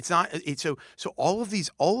it's not. So all of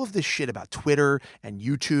this shit about Twitter and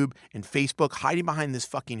YouTube and Facebook hiding behind this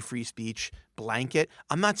fucking free speech blanket.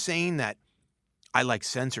 I'm not saying that I like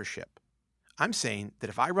censorship. I'm saying that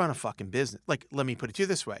if I run a fucking business, like let me put it to you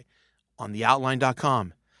this way, on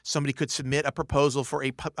theoutline.com, somebody could submit a proposal for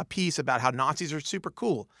a piece about how Nazis are super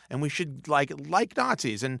cool and we should like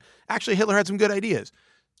Nazis. And actually Hitler had some good ideas.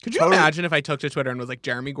 Could you imagine if I took to Twitter and was like,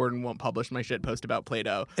 Jeremy Gordon won't publish my shit post about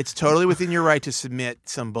Play-Doh? It's totally within your right to submit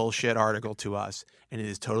some bullshit article to us. And it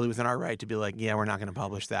is totally within our right to be like, yeah, we're not going to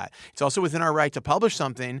publish that. It's also within our right to publish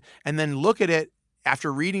something and then look at it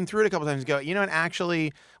after reading through it a couple times and go, you know what,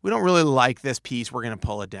 actually, we don't really like this piece. We're going to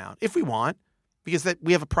pull it down if we want. Because that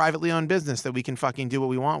we have a privately owned business that we can fucking do what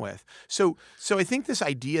we want with. So I think this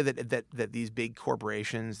idea that these big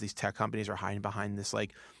corporations, these tech companies are hiding behind this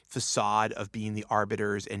like facade of being the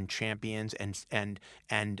arbiters and champions and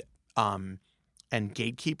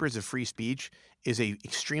gatekeepers of free speech is a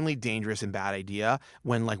extremely dangerous and bad idea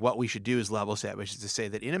when like what we should do is level set, which is to say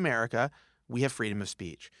that in America, we have freedom of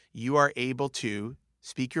speech. You are able to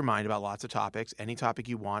speak your mind about lots of topics, any topic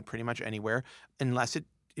you want, pretty much anywhere, unless it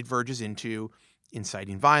verges into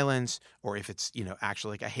inciting violence, or if it's,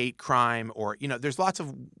 actually like a hate crime, or, there's lots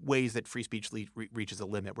of ways that free speech reaches a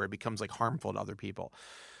limit where it becomes like harmful to other people.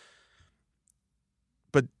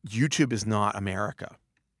 But YouTube is not America.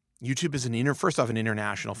 YouTube is first off, an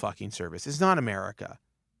international fucking service. It's not America.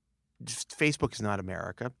 Facebook is not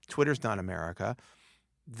America. Twitter's not America.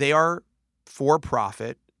 They are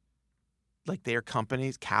for-profit. Like they are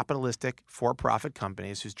companies, capitalistic, for-profit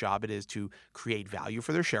companies whose job it is to create value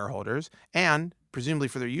for their shareholders and presumably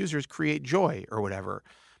for their users, create joy or whatever.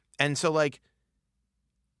 And so like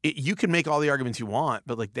you can make all the arguments you want,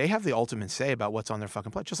 but like they have the ultimate say about what's on their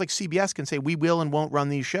fucking plate. Just like CBS can say, we will and won't run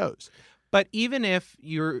these shows. But even if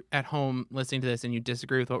you're at home listening to this and you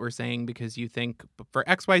disagree with what we're saying because you think for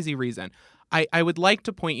XYZ reason, I would like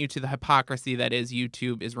to point you to the hypocrisy that is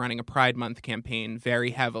YouTube is running a Pride Month campaign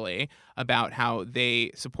very heavily about how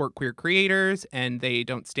they support queer creators and they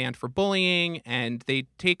don't stand for bullying and they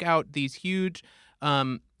take out these huge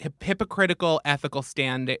hypocritical ethical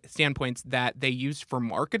standpoints that they use for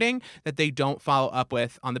marketing that they don't follow up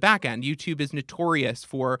with on the back end. YouTube is notorious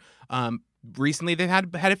for recently they've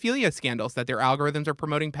had pedophilia scandals that their algorithms are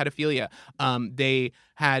promoting pedophilia. They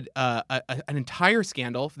had an entire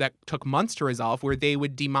scandal that took months to resolve where they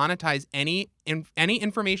would demonetize any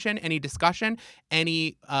information, any discussion,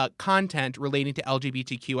 any content relating to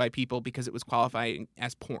LGBTQI people because it was qualifying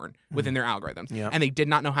as porn within their algorithms. Yep. And they did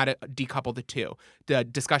not know how to decouple the two. The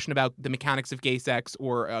discussion about the mechanics of gay sex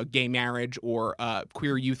or gay marriage or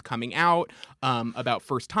queer youth coming out, about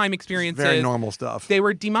first-time experiences. Very normal stuff. They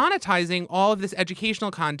were demonetizing all of this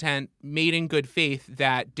educational content made in good faith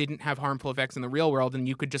that didn't have harmful effects in the real world and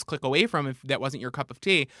you could just click away from if that wasn't your cup of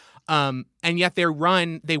tea. And yet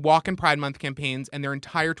they walk in Pride Month campaigns and their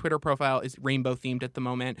entire Twitter profile is rainbow themed at the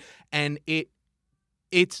moment. And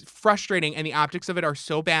it's frustrating and the optics of it are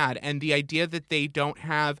so bad. And the idea that they don't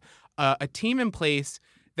have a team in place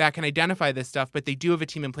that can identify this stuff, but they do have a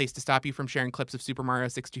team in place to stop you from sharing clips of Super Mario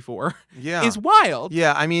 64 is wild.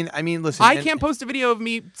 Yeah, I mean, listen. I can't post a video of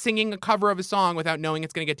me singing a cover of a song without knowing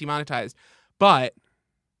it's going to get demonetized. But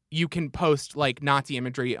you can post like Nazi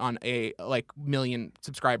imagery on a like million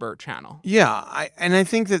subscriber channel. Yeah, I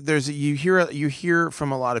think that you hear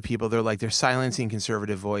from a lot of people they're silencing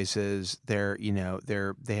conservative voices. They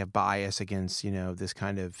have bias against this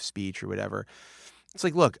kind of speech or whatever. It's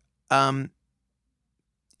like, look,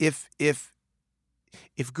 if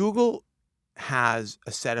Google has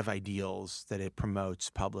a set of ideals that it promotes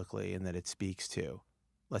publicly and that it speaks to,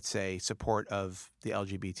 let's say support of the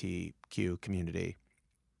LGBTQ community,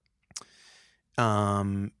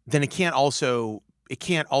 then it can't also it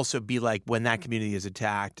can't also be like when that community is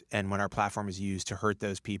attacked and when our platform is used to hurt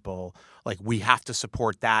those people, like we have to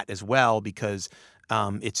support that as well because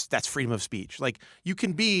that's freedom of speech. Like you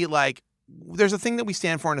can be like, there's a thing that we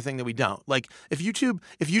stand for and a thing that we don't. Like if YouTube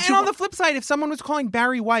And on the flip side, if someone was calling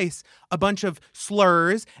Barry Weiss a bunch of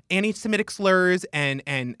slurs, anti-Semitic slurs, and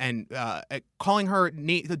calling her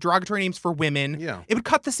the derogatory names for women, it would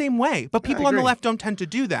cut the same way. But people on the left don't tend to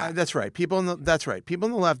do that. That's right. People on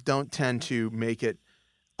the left don't tend to make it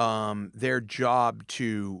their job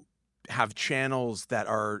to have channels that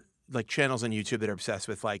are like channels on YouTube that are obsessed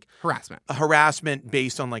with like harassment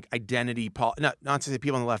based on like identity. Not to say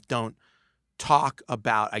people on the left don't talk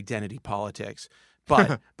about identity politics,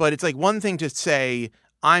 but it's like one thing to say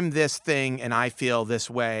I'm this thing and I feel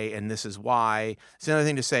this way and this is why. It's another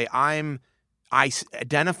thing to say I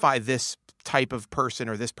identify this type of person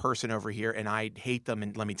or this person over here and I hate them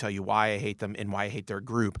and let me tell you why I hate them and why I hate their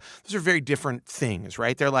group. Those are very different things,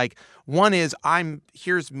 right? They're like one is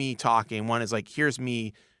here's me talking, one is like here's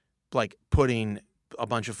me like putting a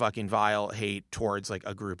bunch of fucking vile hate towards like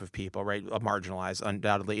a group of people, right? A marginalized,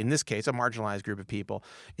 undoubtedly. In this case, a marginalized group of people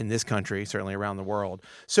in this country, certainly around the world.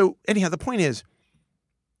 So anyhow, the point is,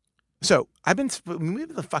 we've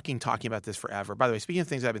been fucking talking about this forever. By the way, speaking of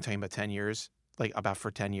things I've been talking about 10 years, for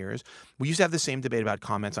 10 years, we used to have the same debate about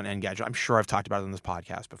comments on Engadget. I'm sure I've talked about it on this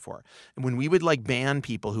podcast before. And when we would like ban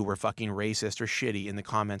people who were fucking racist or shitty in the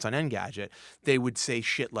comments on Engadget, they would say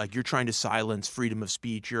shit like, you're trying to silence freedom of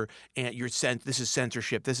speech, this is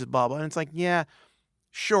censorship, this is blah, blah. And it's like, yeah,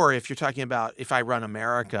 sure, if you're talking about if I run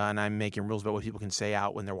America and I'm making rules about what people can say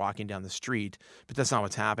out when they're walking down the street, but that's not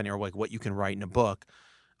what's happening, or like what you can write in a book.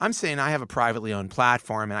 I'm saying I have a privately owned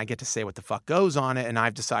platform and I get to say what the fuck goes on it, and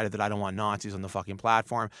I've decided that I don't want Nazis on the fucking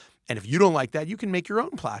platform. And if you don't like that, you can make your own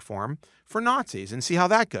platform for Nazis and see how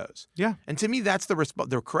that goes. Yeah. And to me, that's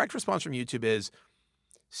the correct response from YouTube is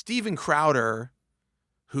Steven Crowder,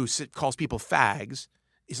 who calls people fags,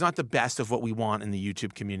 is not the best of what we want in the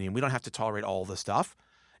YouTube community, and we don't have to tolerate all the stuff.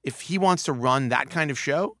 If he wants to run that kind of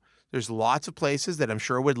show, there's lots of places that I'm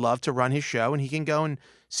sure would love to run his show, and he can go and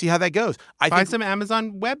see how that goes. Buy some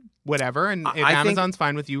Amazon Web whatever, and if Amazon's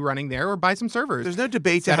fine with you running there, or buy some servers. There's no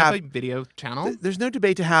debate to have have a video channel. There's no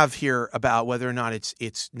debate to have here about whether or not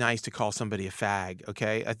it's nice to call somebody a fag.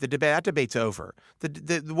 Okay, that debate's over.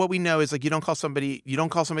 What we know is like you don't call somebody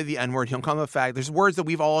the N-word. You don't call them a fag. There's words that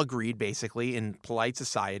we've all agreed basically in polite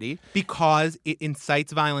society because it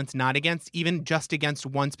incites violence, not just against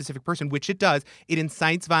one specific person, which it does. It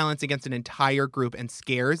incites violence against an entire group and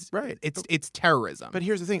scares. Right. It's terrorism. But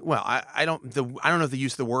here's the thing. Well, I don't know if the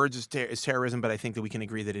use of the words is terrorism, but I think that we can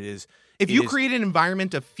agree that it is. If you create an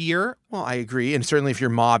environment of fear, well, I agree, and certainly if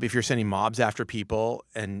you're sending mobs after people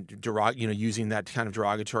and using that kind of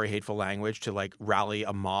derogatory, hateful language to like rally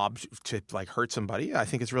a mob to like hurt somebody, I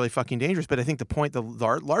think it's really fucking dangerous. But I think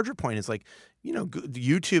the larger point is like,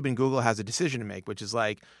 YouTube and Google has a decision to make, which is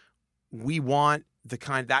like, we want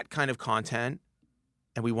that kind of content,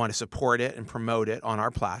 and we want to support it and promote it on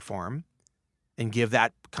our platform, and give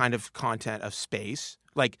that kind of content of space.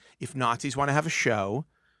 Like if Nazis want to have a show,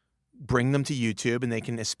 bring them to YouTube and they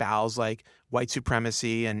can espouse like white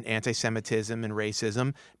supremacy and anti-Semitism and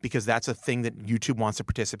racism because that's a thing that YouTube wants to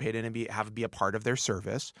participate in and be a part of their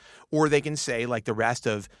service. Or they can say like the rest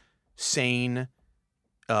of sane,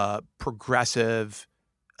 progressive,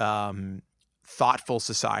 thoughtful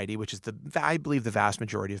society, which is I believe the vast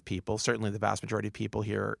majority of people, certainly the vast majority of people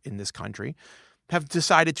here in this country, have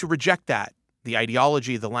decided to reject that. The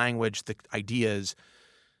ideology, the language, the ideas,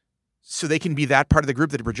 so they can be that part of the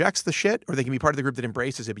group that rejects the shit, or they can be part of the group that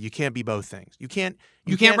embraces it. But you can't be both things. You can't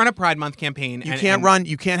run a Pride Month campaign. You can't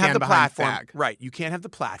have the platform. Right. You can't have the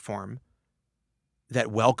platform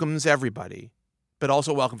that welcomes everybody, but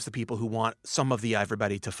also welcomes the people who want some of the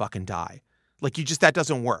everybody to fucking die. Like that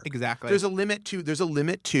doesn't work. Exactly. There's a limit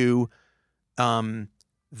to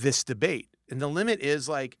this debate, and the limit is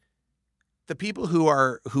like. The people who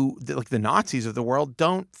like the Nazis of the world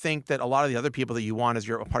don't think that a lot of the other people that you want as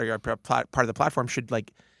part of the platform should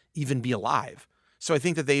like even be alive. So I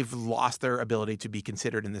think that they've lost their ability to be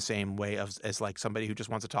considered in the same way as like somebody who just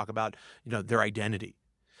wants to talk about their identity.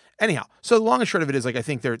 Anyhow, so the long and short of it is like I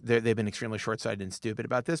think they've been extremely short-sighted and stupid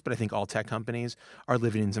about this, but I think all tech companies are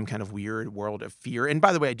living in some kind of weird world of fear. And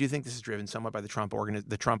by the way, I do think this is driven somewhat by the Trump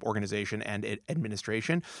organization and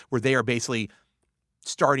administration, where they are basically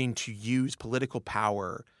starting to use political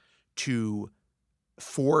power to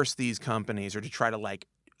force these companies or to try to like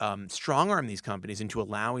strong arm these companies into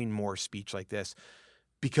allowing more speech like this,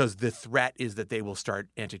 because the threat is that they will start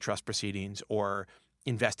antitrust proceedings or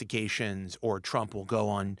investigations, or Trump will go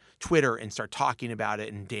on Twitter and start talking about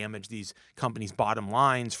it and damage these companies' bottom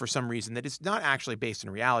lines for some reason that is not actually based in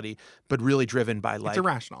reality, but really driven by It's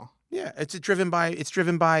irrational. Yeah, it's driven by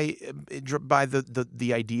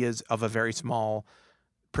the ideas of a very small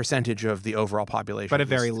percentage of the overall population, But a of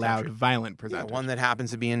this very loud, country. violent Yeah, percentage. one that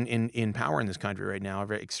happens to be in power in this country right now, a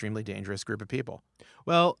very extremely dangerous group of people.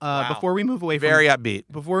 Well, Wow. before we move away Very upbeat.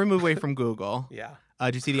 from Google, Yeah.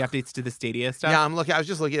 do you see the updates to the Stadia stuff? Yeah, I was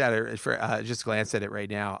just looking at it just glanced at it right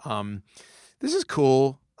now. This is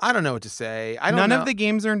cool. I don't know what to say. None of the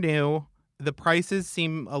games are new. The prices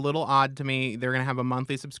seem a little odd to me. They're going to have a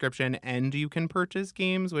monthly subscription and you can purchase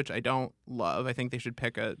games, which I don't love. I think they should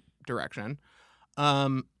pick a direction.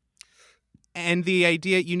 And the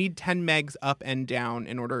idea, you need 10 megs up and down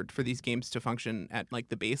in order for these games to function at like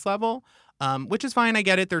the base level, which is fine. I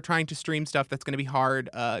get it. They're trying to stream stuff that's going to be hard.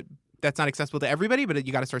 That's not accessible to everybody, but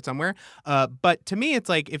you got to start somewhere. But to me, it's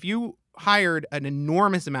like if you hired an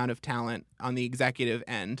enormous amount of talent on the executive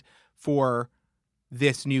end for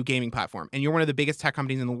this new gaming platform, and you're one of the biggest tech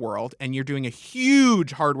companies in the world, and you're doing a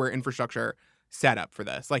huge hardware infrastructure setup for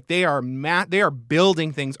this. Like they are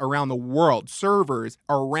building things around the world, servers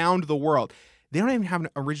around the world. They don't even have an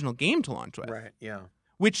original game to launch with. Right, yeah.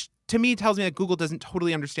 Which to me tells me that Google doesn't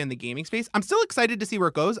totally understand the gaming space. I'm still excited to see where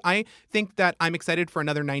it goes. I think that I'm excited for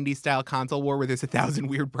another 90s style console war where there's 1,000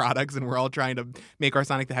 weird products and we're all trying to make our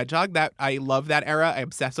Sonic the Hedgehog. That I love that era. I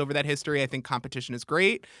obsess over that history. I think competition is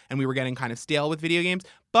great and we were getting kind of stale with video games.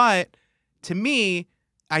 But to me,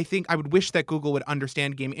 I think I would wish that Google would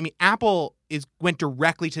understand gaming. I mean, Apple went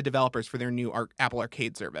directly to developers for their new Apple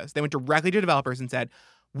Arcade service. They went directly to developers and said,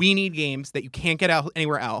 we need games that you can't get out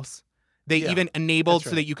anywhere else. They even enabled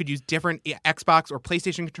so that you could use different Xbox or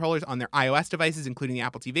PlayStation controllers on their iOS devices, including the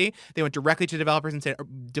Apple TV. They went directly to developers and said,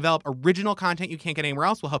 develop original content you can't get anywhere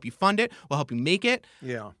else. We'll help you fund it. We'll help you make it.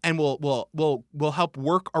 Yeah. And we'll help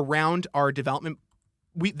work around our development.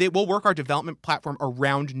 They will work our development platform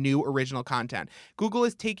around new original content. Google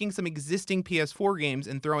is taking some existing PS4 games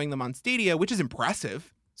and throwing them on Stadia, which is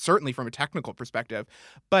impressive, certainly from a technical perspective.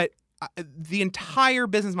 But the entire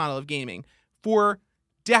business model of gaming for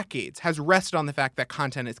decades has rested on the fact that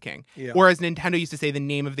content is king. Yeah. Or as Nintendo used to say, the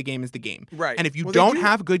name of the game is the game. Right. And if you Well, don't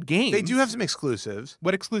have good games... They do have some exclusives.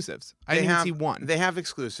 What exclusives? I didn't even see one. They have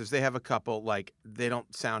exclusives. They have a couple, like, they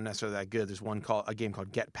don't sound necessarily that good. There's a game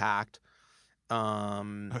called Get Packed.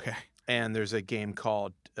 Okay. And there's a game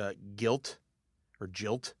called Guilt or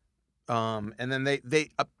Jilt. And then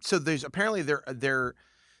so there's apparently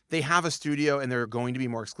they have a studio and there are going to be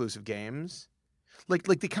more exclusive games. Like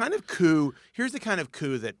the kind of coup. Here's the kind of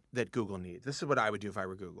coup that Google needs. This is what I would do if I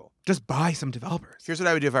were Google. Just buy some developers. Here's what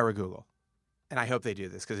I would do if I were Google, and I hope they do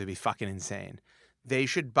this because it'd be fucking insane. They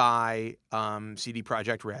should buy CD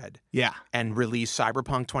Projekt Red, and release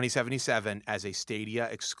Cyberpunk 2077 as a Stadia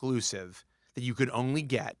exclusive that you could only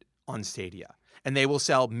get on Stadia, and they will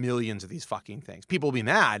sell millions of these fucking things. People will be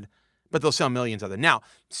mad, but they'll sell millions of them. Now,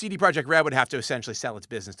 CD Projekt Red would have to essentially sell its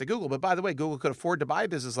business to Google. But by the way, Google could afford to buy a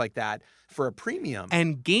business like that for a premium.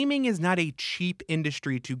 And gaming is not a cheap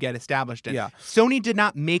industry to get established in. Yeah. Sony did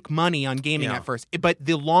not make money on gaming at first, but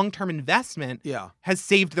the long-term investment has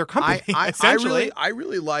saved their company, essentially. I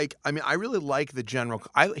really like the general...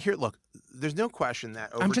 Look, there's no question that...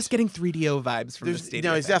 I'm just getting 3DO vibes from the Stadia.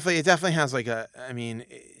 No, it definitely has like a... I mean,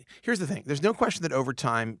 here's the thing. There's no question that over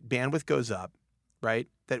time, bandwidth goes up. Right?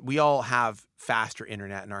 That we all have faster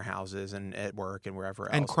internet in our houses and at work and wherever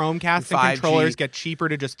else. And Chromecast and 5G, controllers get cheaper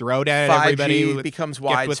to just throw at everybody. 5G becomes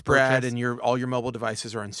widespread and all your mobile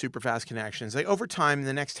devices are on super fast connections. Like over time, in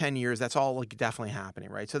the next 10 years, that's all like definitely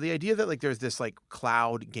happening, right? So the idea that like there's this like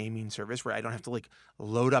cloud gaming service where I don't have to like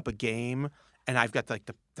load up a game and I've got like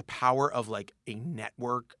the power of like a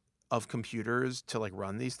network of computers to like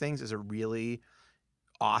run these things is a really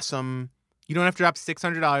awesome... You don't have to drop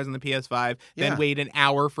 $600 on the PS5, then wait an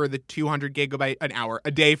hour for the 200 gigabyte,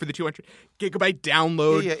 a day for the 200 gigabyte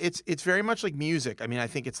download. Yeah, it's very much like music. I mean, I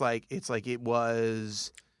think it's like it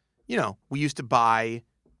was, we used to buy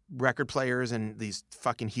record players and these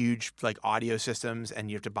fucking huge like audio systems,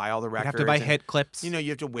 and you have to buy all the records. You have to buy hit clips. You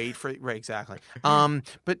have to wait for right, exactly.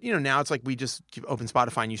 But now it's like we just open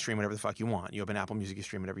Spotify and you stream whatever the fuck you want. You open Apple Music, you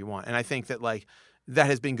stream whatever you want. And I think that like that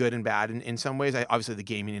has been good and bad in some ways. Obviously, the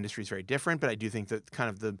gaming industry is very different, but I do think that kind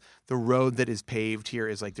of the road that is paved here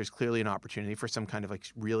is like there's clearly an opportunity for some kind of like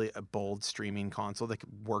really a bold streaming console that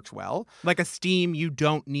works well. Like a Steam, you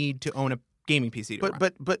don't need to own a gaming PC to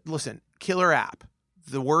run. But listen, killer app.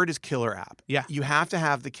 The word is killer app. Yeah. You have to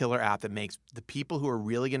have the killer app that makes the people who are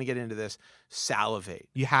really going to get into this salivate.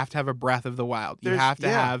 You have to have a Breath of the Wild. You have to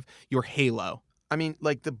have your Halo. I mean,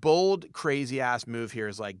 like the bold, crazy ass move here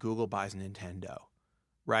is like Google buys Nintendo,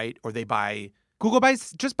 right? Or they buy. Google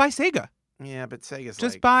just buy Sega. Yeah, but Sega's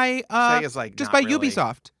Just like. buy Sega's like. just not buy really.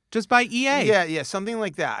 Ubisoft. Just buy EA. Yeah, something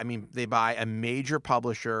like that. I mean, they buy a major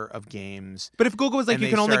publisher of games. But if Google was like, And you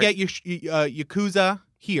they can only start- get Yakuza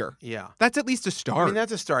here, Yeah. that's at least a I start. mean,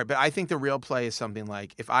 that's a start, but I think the real play is something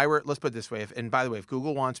like if I were, let's put it this way, and by the way, if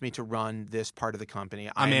Google wants me to run this part of the company,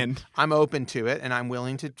 I'm in. I'm open to it, and I'm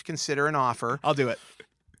willing to consider an offer. I'll do it.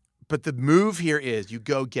 But the move here is you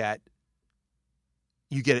get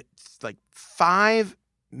like 5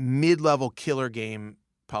 mid-level killer game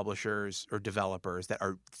publishers or developers that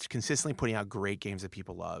are consistently putting out great games that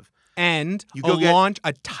people love. And You go get-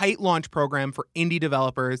 a tight launch program for indie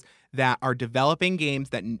developers that are developing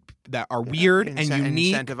games that are weird and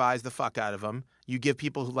unique. Incentivize the fuck out of them. You give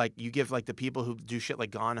people who like the people who do shit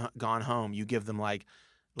like Gone Home. You give them like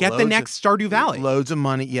Get the loads next Stardew Valley. loads of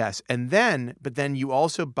money. Yes, but then you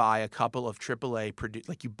also buy a couple of AAA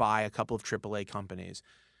you buy a couple of AAA companies,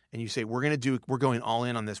 and you say we're going all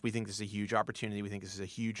in on this. We think this is a huge opportunity. We think this is a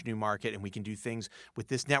huge new market, and we can do things with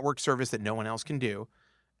this network service that no one else can do.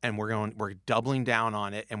 And we're doubling down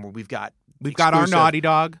on it, and we've got our exclusive- Naughty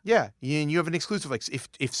Dog. Yeah, and you have an exclusive. Like if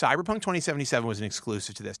Cyberpunk 2077 was an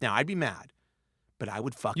exclusive to this, now I'd be mad, but I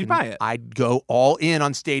would fucking You'd buy it. I'd go all in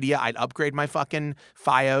on Stadia. I'd upgrade my fucking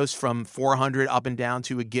FiOS from 400 up and down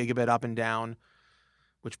to a gigabit up and down,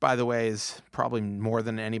 which by the way is probably more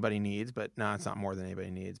than anybody needs. But no, it's not more than anybody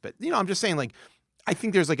needs. But I'm just saying like. I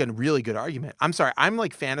think there's like a really good argument. I'm sorry. I'm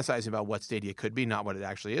like fantasizing about what Stadia could be, not what it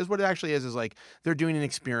actually is. What it actually is like they're doing an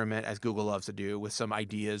experiment, as Google loves to do, with some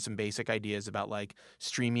basic ideas about like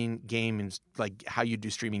streaming games, like how you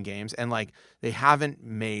do streaming games. And like they haven't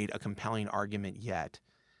made a compelling argument yet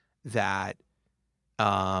that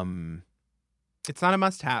It's not a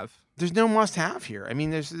must-have. there's no must-have here. I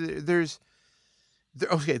mean, they're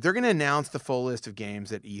going to announce the full list of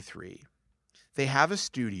games at E3. They have a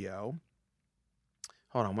studio.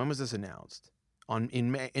 Hold on, when was this announced?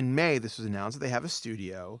 In May, this was announced that they have a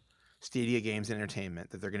studio, Stadia Games Entertainment,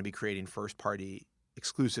 that they're going to be creating first-party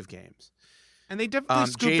exclusive games. And they definitely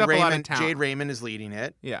scooped up a lot of talent. Jade Raymond is leading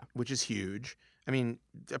it, Yeah. which is huge. I mean,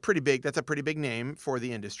 that's a pretty big name for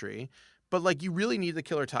the industry. But like, you really need the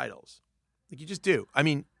killer titles. Like, you just do. I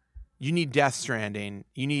mean, you need Death Stranding.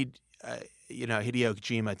 You need, Hideo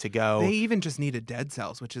Kojima to go. They even just needed Dead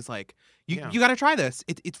Cells, which is like you Yeah. got to try this.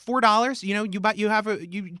 It's $4.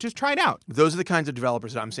 You just try it out. Those are the kinds of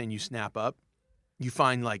developers that I'm saying you snap up. You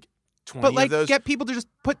find like 20 But like of those. get people to just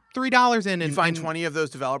put $3 in and You find 20 of those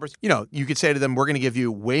developers. You could say to them, we're going to give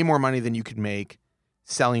you way more money than you could make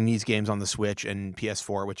selling these games on the Switch and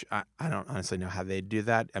PS4, which I don't honestly know how they do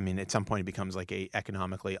that. I mean, at some point it becomes like a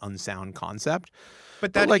economically unsound concept.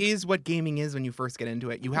 But that like- is what gaming is when you first get into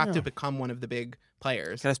it. You have Yeah. to become one of the big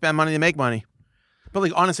players. Can I spend money to make money? But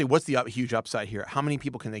like, honestly, what's the huge upside here? How many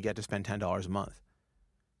people can they get to spend $10 a month?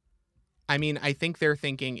 I mean, I think their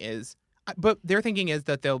thinking is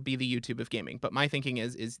that they'll be the YouTube of gaming. But my thinking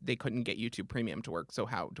is they couldn't get YouTube Premium to work. So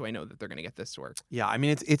how do I know that they're going to get this to work? Yeah, I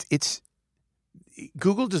mean, it's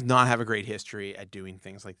Google does not have a great history at doing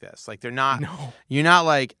things like this. Like they're not. No. You're not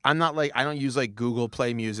like, I'm not like, I don't use like Google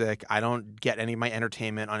Play Music. I don't get any of my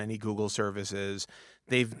entertainment on any Google services.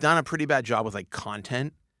 They've done a pretty bad job with like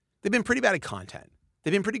content. They've been pretty bad at content.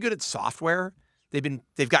 They've been pretty good at software.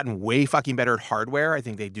 They've gotten way fucking better at hardware. I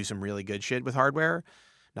think they do some really good shit with hardware.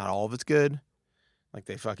 Not all of it's good. Like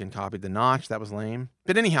they fucking copied the Notch. That was lame.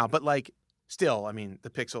 But anyhow, still, I mean, the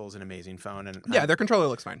Pixel is an amazing phone. And Yeah, their controller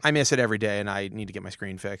looks fine. I miss it every day, and I need to get my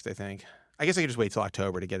screen fixed, I think. I guess I could just wait till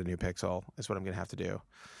October to get a new Pixel. That's what I'm going to have to do.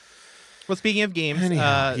 Well, speaking of games,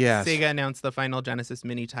 Anyhow, yes. Sega announced the final Genesis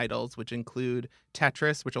mini titles, which include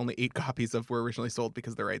Tetris, which only 8 copies of were originally sold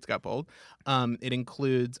because the rights got pulled. It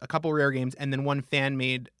includes a couple rare games and then one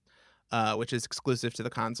fan-made, which is exclusive to the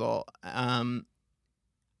console.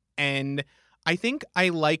 And I think I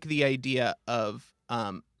like the idea of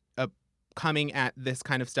coming at this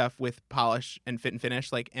kind of stuff with polish and fit and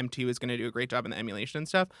finish. Like M2 is going to do a great job in the emulation and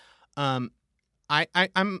stuff. I'm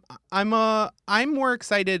more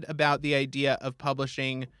excited about the idea of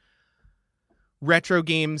publishing retro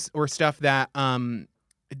games or stuff that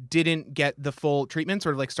didn't get the full treatment,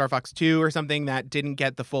 sort of like Star Fox 2 or something that didn't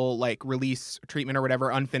get the full like release treatment or whatever,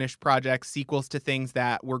 unfinished projects, sequels to things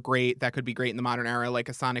that were great, that could be great in the modern era, like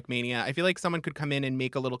a Sonic Mania. I feel like someone could come in and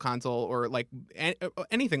make a little console or like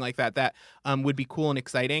anything like that would be cool and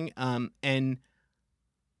exciting. And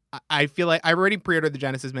I feel like I've already pre-ordered the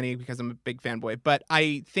Genesis Mini because I'm a big fanboy, but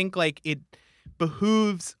I think like it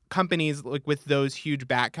behooves companies like with those huge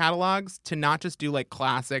back catalogs to not just do like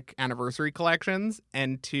classic anniversary collections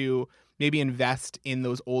and to maybe invest in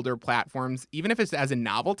those older platforms, even if it's as a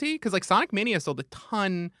novelty. Because like Sonic Mania sold a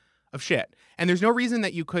ton of shit, and there's no reason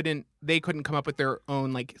that they couldn't come up with their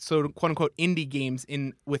own like quote unquote indie games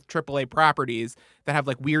with AAA properties that have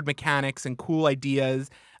like weird mechanics and cool ideas.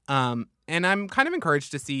 And I'm kind of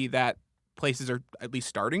encouraged to see that places are at least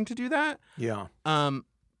starting to do that. Yeah.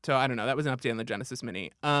 So I don't know. That was an update on the Genesis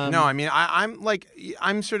Mini. No, I mean,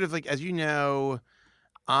 I'm sort of like, as you know,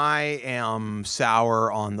 I am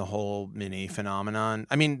sour on the whole mini phenomenon.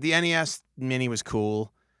 I mean, the NES Mini was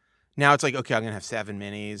cool. Now it's like, okay, I'm going to have 7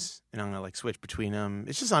 minis and I'm going to like switch between them.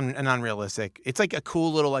 It's just an unrealistic. It's like a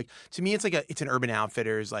cool little, like, to me, it's like it's an Urban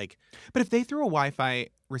Outfitters, like. But if they threw a Wi-Fi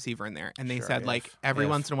receiver in there and they said like every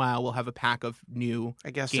once in a while we'll have a pack of new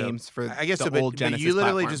games for the old Genesis but you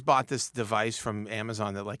literally platform. just bought this device from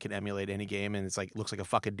Amazon that like can emulate any game, and it's like looks like a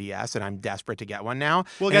fucking DS, and I'm desperate to get one now.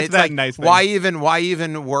 We'll and get to that like, nice thing. why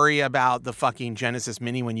even worry about the fucking Genesis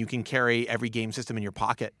Mini when you can carry every game system in your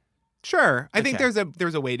pocket? Sure, I think Okay.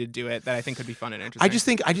 there's a way to do it that I think could be fun and interesting.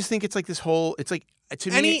 I just think it's like this whole. It's like to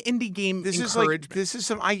me any indie game this encouragement. is like this is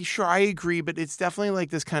some. I agree, but it's definitely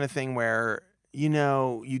like this kind of thing where you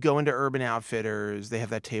know you go into Urban Outfitters, they have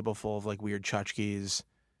that table full of like weird tchotchkes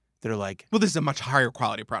that are like. Well, this is a much higher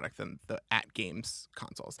quality product than the At Games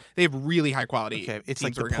consoles. They have really high quality. Okay, it's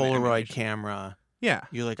like teams the working on Polaroid emulation. camera. Yeah,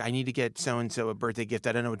 You're like, I need to get so and so a birthday gift.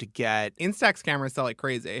 I don't know what to get. Instax cameras sell like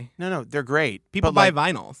crazy. No, they're great. People but buy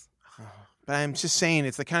like, vinyls. But I'm just saying,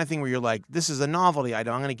 it's the kind of thing where you're like, this is a novelty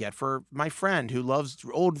item I'm going to get for my friend who loves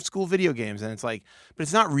old school video games, and it's like, but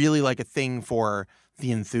it's not really like a thing for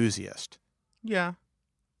the enthusiast. Yeah,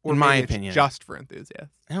 In my maybe it's opinion. just for enthusiasts.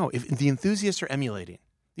 No, if the enthusiasts are emulating,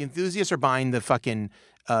 the enthusiasts are buying the fucking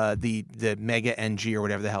the Mega NG or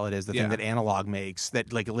whatever the hell it is, the Yeah. thing that Analog makes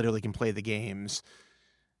that like literally can play the games,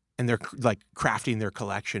 and they're like crafting their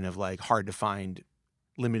collection of like hard to find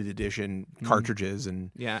limited edition cartridges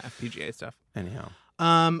and Yeah, FPGA stuff. anyhow.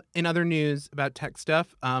 In other news about tech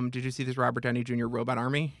stuff, did you see this Robert Downey Jr. robot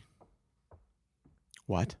army?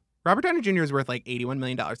 What? Robert Downey Jr. is worth like $81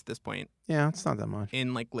 million at this point Yeah, it's not that much.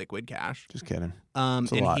 in like liquid cash. Just kidding.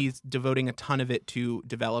 And a lot. he's devoting a ton of it to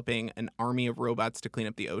developing an army of robots to clean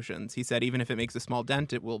up the oceans. He said even if it makes a small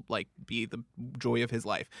dent, it will like be the joy of his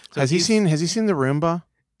life. So Has he seen the Roomba?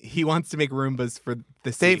 He wants to make Roombas for the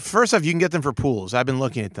They sea. first off, you can get them for pools. I've been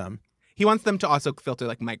looking at them. He wants them to also filter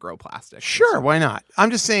like microplastics. Sure, why not?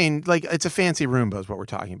 I'm just saying, like, it's a fancy Roomba is what we're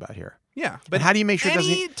talking about here. Yeah, But but how do you make sure it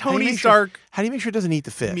doesn't? any how do you Tony make sure- Stark How do you make sure it doesn't eat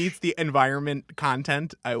the fish? meets the environment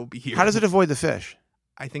content, I will be here. How does it avoid the fish?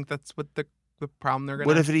 I think that's what the problem they're gonna.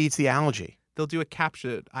 What if it eats the algae? They'll do a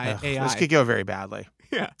captured Ugh, AI? this could go very badly.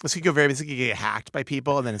 Yeah. This could get hacked by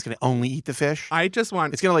people, and then it's going to only eat the fish. I just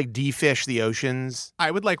want. It's going to like defish the oceans.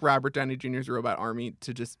 I would like Robert Downey Jr.'s robot army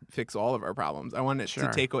to just fix all of our problems. I want it Sure.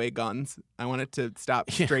 to take away guns. I want it to stop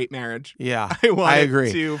Yeah. straight marriage. Yeah, I want I it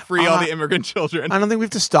agree. to free all the immigrant children. I don't think we have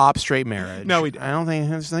to stop straight marriage. No, we don't. I don't think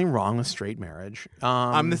there's anything wrong with straight marriage.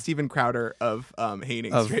 I'm the Steven Crowder of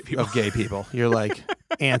hating straight people. of gay people. You're like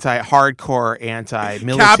hardcore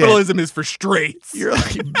anti-militant. Capitalism is for straights. You're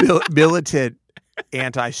like militant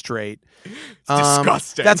anti-straight.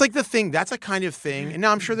 Disgusting. That's like the thing. That's a kind of thing. And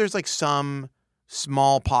now I'm sure there's like some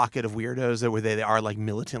small pocket of weirdos that where they are like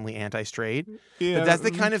militantly anti-straight. Yeah, But that's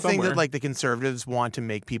the kind of thing somewhere. that like the conservatives want to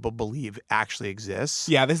make people believe actually exists.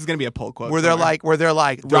 Yeah, this is gonna be a pull quote. Where they're somewhere. like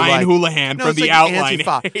Ryan like, Houlihan no, from it's the like outline.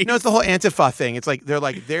 Antifa. No, it's the whole Antifa thing. It's like they're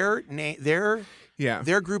like their Yeah.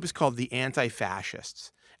 their group is called the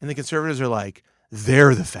anti-fascists, and the conservatives are like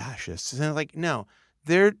they're the fascists. And they're like, no,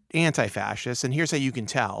 they're anti-fascists, and here's how you can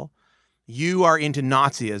tell: you are into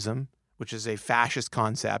Nazism, which is a fascist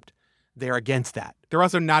concept. They're against that. They're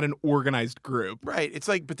also not an organized group. Right. It's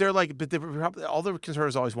like, but all the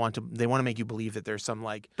conservatives always want to make you believe that there's some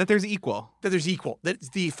like, That there's equal. that there's equal, that's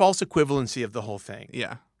the false equivalency of the whole thing,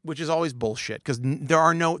 Yeah. which is always bullshit because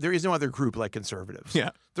there is no other group like conservatives. Yeah.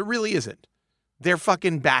 There really isn't. They're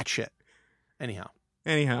fucking batshit. Anyhow,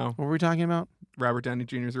 Anyhow, what were we talking about? Robert Downey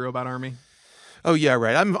Jr.'s robot army. Oh yeah,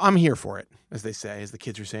 right. I'm here for it, as they say, as the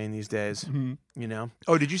kids are saying these days. Mm-hmm. You know.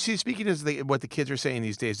 Oh, did you see? Speaking of what the kids are saying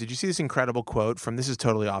these days, did you see this incredible quote from? This is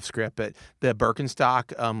totally off script, but the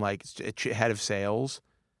Birkenstock, head of sales,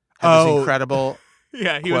 had this incredible.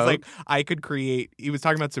 Yeah, he was Quote. like, I could create. He was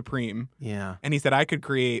talking about Supreme, Yeah. and he said I could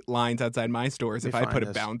create lines outside my stores if Let I me put a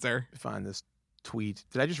find this. bouncer. Find this tweet.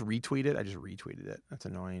 Did I just retweet it? I just retweeted it. That's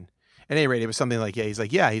annoying. At any rate, it was something like, he's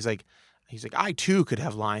like, I too could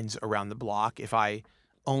have lines around the block if I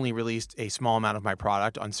only released a small amount of my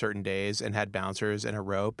product on certain days and had bouncers and a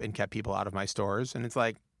rope and kept people out of my stores. And it's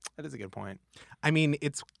like, That is a good point. I mean,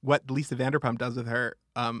 it's what Lisa Vanderpump does with her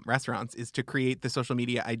restaurants is to create the social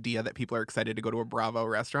media idea that people are excited to go to a Bravo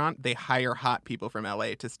restaurant. They hire hot people from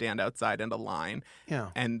LA to stand outside in a line Yeah.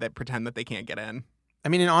 and that pretend that they can't get in. I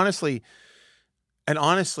mean, and honestly,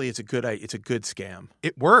 it's a good scam.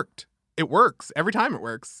 It worked. It works. Every time it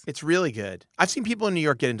works. It's really good. I've seen people in New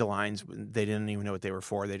York get into lines when they didn't even know what they were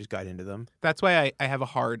for. They just got into them. That's why I have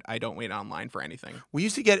I don't wait online for anything. We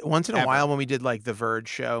used to get once in a Ever. while when we did like the Verge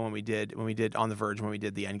show, when we did On the Verge, when we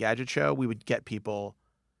did the Engadget show, we would get people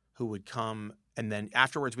who would come, and then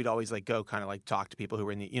afterwards we'd always like go kind of like talk to people who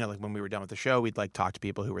were in the, like when we were done with the show, we'd like talk to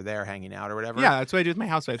people who were there hanging out or whatever. Yeah, that's what I do with my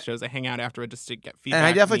Housewives shows. I hang out afterward just to get feedback. And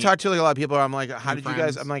I definitely meet- talked to like a lot of people. I'm like, how did you guys?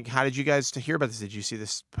 friends. I'm like, how did you guys to hear about this? Did you see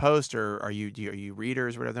this post, or are you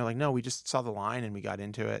readers or whatever? They're like, no, we just saw the line and we got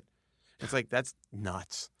into it. It's like that's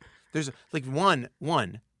nuts. There's like one.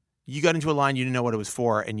 You got into a line you didn't know what it was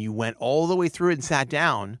for, and you went all the way through it and sat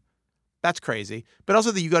down. That's crazy. But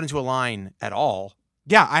also that you got into a line at all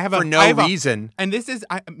Yeah, I have for no reason. And this is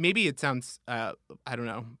maybe it sounds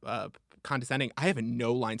condescending. I have a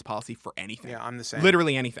no lines policy for anything. Yeah, I'm the same.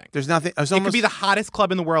 Literally anything. There's nothing. It could be the hottest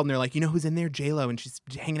club in the world, and they're like, you know who's in there? J-Lo, and she's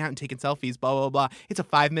hanging out and taking selfies, blah, blah, blah. It's a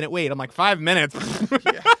 5-minute wait. I'm like, 5 minutes?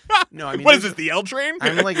 Yeah. No, I mean, what is this, the L train?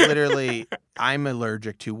 I'm like literally, I'm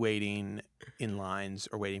allergic to waiting in lines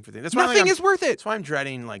or waiting for things. That's why Nothing is worth it. That's why I'm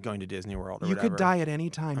dreading like going to Disney World or You whatever. could die at any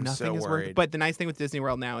time. I'm Nothing so is worth worried. it. But the nice thing with Disney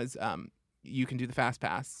World now is you can do the fast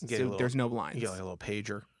pass, You get so a little- there's no lines. You get like a little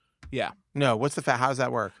pager. Yeah. No, what's the how does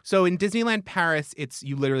that work? So in Disneyland Paris, it's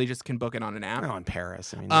you literally just can book it on an app. Oh, in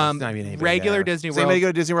Paris. I mean, there's not even anybody regular there. Disney Does anybody World- go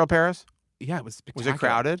to Disney World Paris? Yeah, it was Was spectacular. it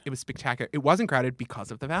crowded? It was spectacular. It wasn't crowded because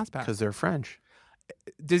of the fast pass. Because they're French.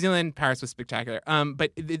 Disneyland Paris was spectacular.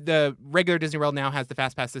 But the regular Disney World now has the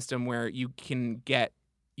fast pass system where you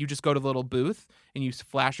just go to the little booth and you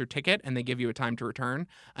flash your ticket and they give you a time to return.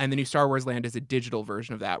 And the new Star Wars Land is a digital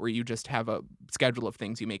version of that where you just have a schedule of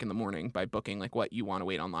things you make in the morning by booking like what you want to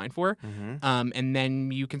wait online for. Mm-hmm. And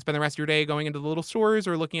then you can spend the rest of your day going into the little stores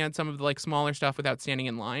or looking at some of the like smaller stuff without standing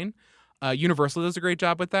in line. Universal does a great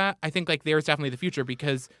job with that. I think like there's definitely the future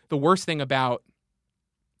because the worst thing about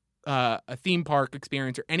a theme park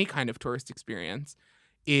experience or any kind of tourist experience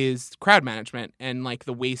is crowd management and like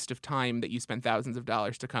the waste of time that you spend thousands of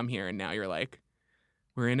dollars to come here and now you're like,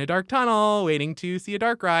 we're in a dark tunnel waiting to see a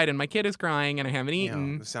dark ride and my kid is crying and I haven't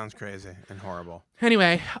eaten. This sounds crazy and horrible.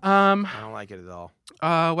 Anyway, I don't like it at all.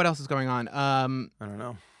 what else is going on? I don't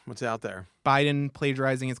know. What's out there? Biden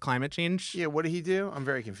plagiarizing his climate change. Yeah, what did he do? I'm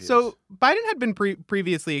very confused. So Biden had been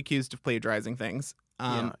previously accused of plagiarizing things.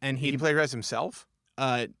 Yeah. And he plagiarized himself?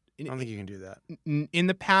 uh I don't think you can do that. in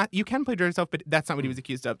the past, you can plagiarize yourself, but that's not what he was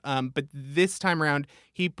accused of. But this time around,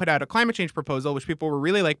 he put out a climate change proposal, which people were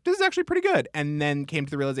really like, this is actually pretty good. And then came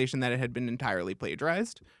to the realization that it had been entirely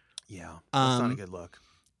plagiarized. Yeah, that's not a Um, good look.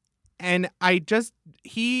 And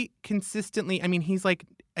he consistently, I mean, he's like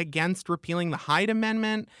against repealing the Hyde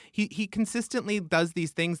Amendment. He consistently does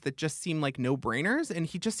these things that just seem like no-brainers, and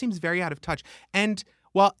he just seems very out of touch. And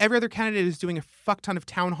while every other candidate is doing a fuck ton of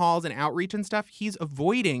town halls and outreach and stuff, he's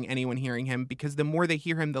avoiding anyone hearing him because the more they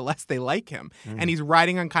hear him, the less they like him. And he's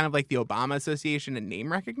riding on kind of like the Obama Association and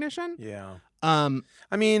name recognition. Yeah. I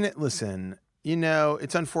mean, listen,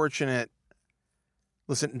 it's unfortunate.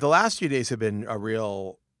 Listen, the last few days have been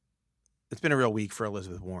it's been a real week for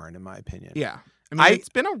Elizabeth Warren, in my opinion. Yeah. I mean, it's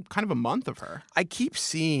been a kind of a month of her. I keep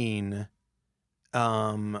seeing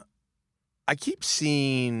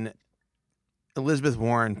Elizabeth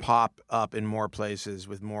Warren pop up in more places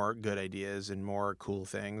with more good ideas and more cool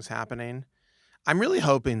things happening. I'm really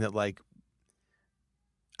hoping that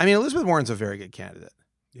Elizabeth Warren's a very good candidate.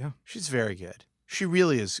 Yeah. She's very good. She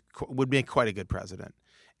really would make quite a good president.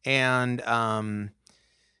 And I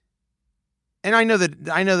know that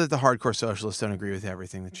the hardcore socialists don't agree with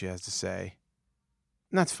everything that she has to say.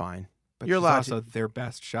 And that's fine. But You're she's allowed also their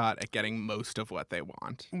best shot at getting most of what they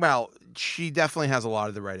want. Well, she definitely has a lot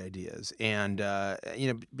of the right ideas, and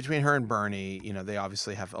between her and Bernie, they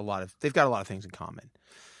obviously have they've got a lot of things in common.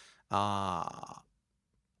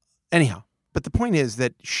 Anyhow, but the point is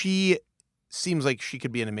that she seems like she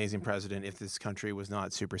could be an amazing president if this country was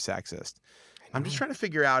not super sexist. I'm just trying to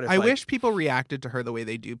figure out if I wish people reacted to her the way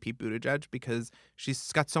they do Pete Buttigieg because she's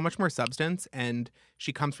got so much more substance and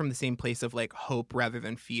she comes from the same place of like hope rather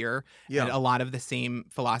than fear Yeah. and a lot of the same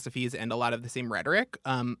philosophies and a lot of the same rhetoric.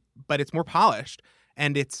 But it's more polished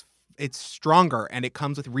and it's stronger and it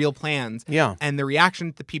comes with real plans. Yeah. And the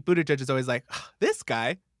reaction to Pete Buttigieg is always like, this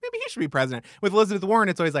guy, maybe he should be president. With Elizabeth Warren,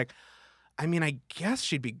 it's always like, I mean, I guess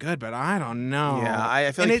she'd be good, but I don't know. Yeah,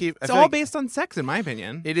 I feel and like it's all based on sex, in my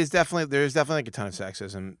opinion. There's definitely like a ton of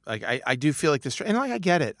sexism. Like I do feel like this, and like I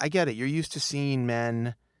get it. You're used to seeing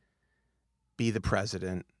men be the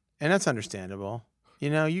president, and that's understandable.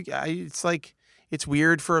 It's like it's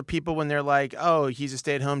weird for people when they're like, "Oh, he's a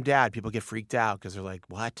stay-at-home dad." People get freaked out because they're like,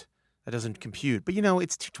 "What? That doesn't compute." But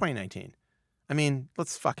it's 2019. I mean,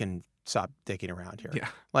 let's fucking stop dicking around here. Yeah.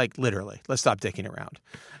 Like literally, let's stop dicking around.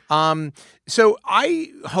 So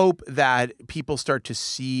I hope that people start to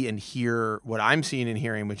see and hear what I'm seeing and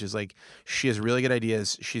hearing, which is like she has really good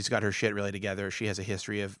ideas. She's got her shit really together. She has a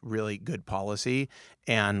history of really good policy,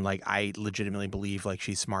 and like I legitimately believe like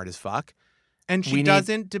she's smart as fuck. And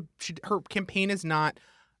her campaign is not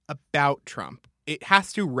about Trump. It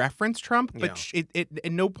has to reference Trump, but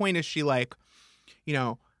at no point is she like,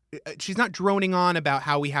 she's not droning on about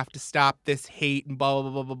how we have to stop this hate and blah,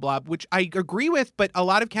 blah, blah, blah, blah, which I agree with. But a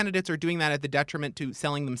lot of candidates are doing that at the detriment to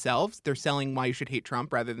selling themselves. They're selling why you should hate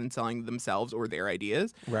Trump rather than selling themselves or their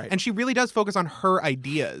ideas. Right. And she really does focus on her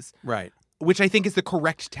ideas. Right. Which I think is the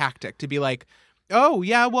correct tactic to be like, oh,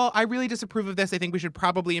 yeah, well, I really disapprove of this. I think we should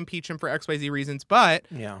probably impeach him for XYZ reasons. But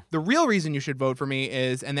the real reason you should vote for me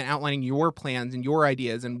is, and then outlining your plans and your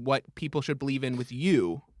ideas and what people should believe in with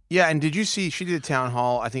you. Yeah, and did you see she did a town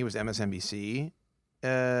hall? I think it was MSNBC.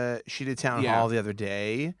 She did a town hall the other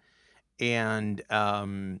day, and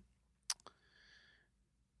her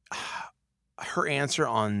answer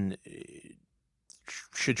on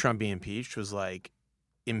should Trump be impeached was like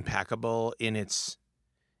impeccable in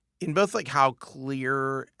both like how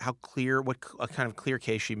clear what a kind of clear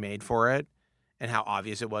case she made for it, and how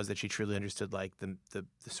obvious it was that she truly understood like the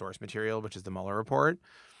source material, which is the Mueller report.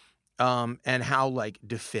 And how like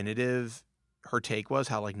definitive her take was,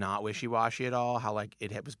 how like not wishy-washy at all, how like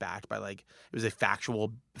it was backed by like it was a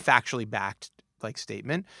factually backed like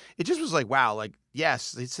statement. It just was like, wow, like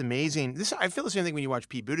yes, it's amazing. I feel the same thing when you watch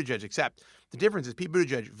Pete Buttigieg, except the difference is Pete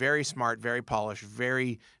Buttigieg, very smart, very polished,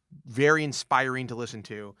 very, very inspiring to listen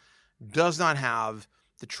to, does not have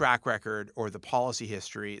the track record or the policy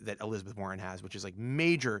history that Elizabeth Warren has, which is like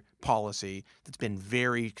major policy that's been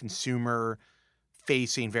very consumer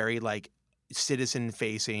facing, very like citizen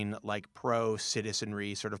facing, like pro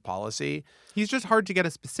citizenry sort of policy. He's just hard to get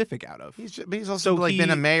a specific out of. He's also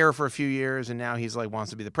been a mayor for a few years, and now he's like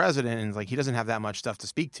wants to be the president, and like he doesn't have that much stuff to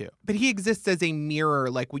speak to. But he exists as a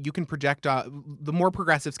mirror, like what you can project. The more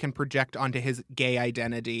progressives can project onto his gay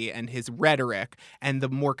identity and his rhetoric, and the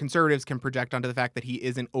more conservatives can project onto the fact that he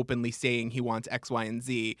isn't openly saying he wants X, Y, and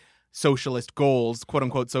Z socialist goals, quote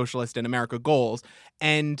unquote socialist in America goals,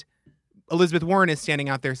 and Elizabeth Warren is standing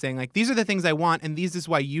out there saying, like, these are the things I want, and this is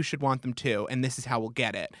why you should want them too, and this is how we'll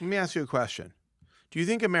get it. Let me ask you a question. Do you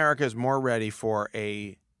think America is more ready for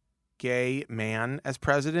a gay man as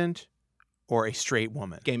president or a straight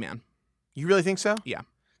woman? Gay man. You really think so? Yeah.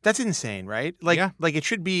 That's insane, right? Like, like it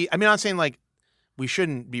should be. I mean, I'm not saying like we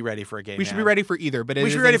shouldn't be ready for a gay man. We should be ready for either, but we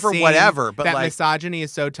should be ready for whatever. But that like, misogyny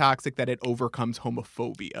is so toxic that it overcomes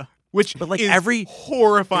homophobia. Which but like is every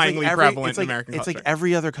horrifyingly prevalent in American culture. It's like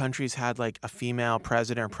every other country's had like a female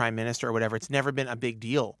president or prime minister or whatever. It's never been a big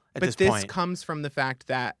deal at this point. But this comes from the fact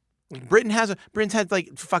that Britain's had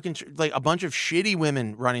like fucking like a bunch of shitty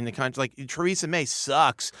women running the country. Like Theresa May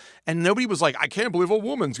sucks, and nobody was like, I can't believe a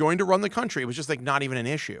woman's going to run the country. It was just like not even an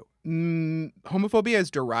issue. Homophobia is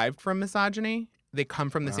derived from misogyny. They come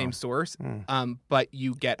from the same source, but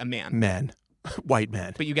you get a man. White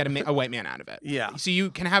men. But you get a white man out of it. Yeah. So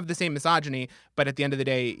you can have the same misogyny, but at the end of the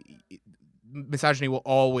day, misogyny will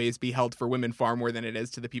always be held for women far more than it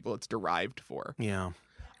is to the people it's derived for. Yeah.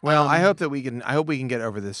 Well, I hope we can get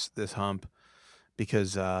over this hump,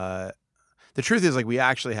 because the truth is like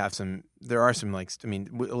there are some like, I mean,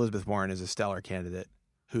 Elizabeth Warren is a stellar candidate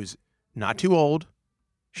who's not too old.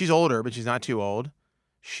 She's older, but she's not too old.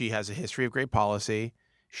 She has a history of great policy.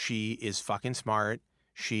 She is fucking smart.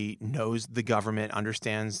 She knows the government,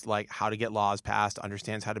 understands like how to get laws passed,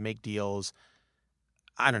 understands how to make deals.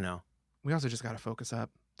 I don't know. We also just got to focus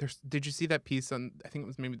up. Did you see that piece on, I think it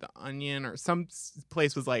was maybe The Onion or some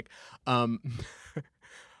place was like,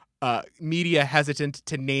 media hesitant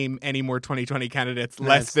to name any more 2020 candidates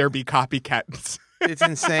lest there be copycats. It's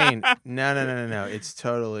insane. No. It's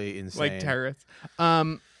totally insane. Like terrorists.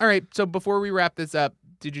 All right. So before we wrap this up,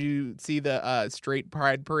 did you see the straight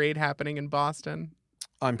pride parade happening in Boston?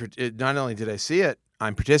 Not only did I see it,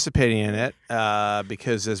 I'm participating in it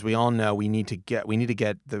because, as we all know, we need to get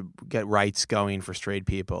rights going for straight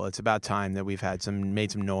people. It's about time that we've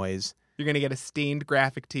made some noise. You're gonna get a stained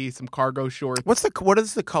graphic tee, some cargo shorts. What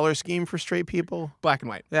is the color scheme for straight people? Black and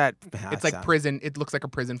white. It's like prison. It looks like a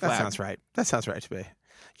prison flag. That sounds right. To me.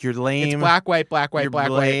 You're lame. It's black, white, black, white, You're black,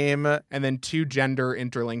 white, lame, and then 2 gender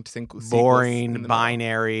interlinked sequels. boring,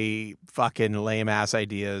 binary, fucking lame ass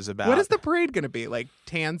ideas about What is the parade going to be? Like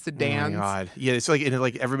tan sedans? Oh my god! Yeah, it's like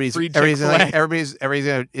everybody's Free everybody's in, like, Chick-fil-A. everybody's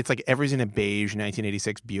in it's like everybody's in a beige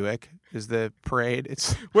 1986 Buick is the parade.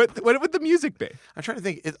 It's What would the music be? I'm trying to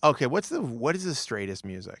think. Okay, what is the straightest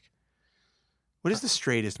music? What is the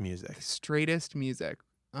straightest music? Straightest music.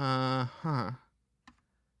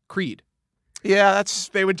 Creed. Yeah, that's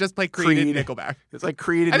They would just play Creed and Nickelback. it's like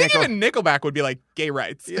Creed and I think Nickel. even Nickelback would be like gay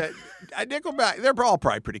rights. Yeah, Nickelback. They're all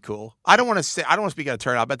probably pretty cool. I don't want to speak out of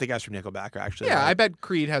turn. I bet the guys from Nickelback are actually. Yeah, I like, bet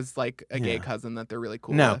Creed has like a gay Yeah. cousin that they're really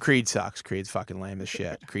cool no, with. Creed sucks. Creed's fucking lame as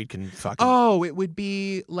shit. Creed can fucking. Oh, it would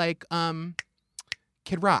be like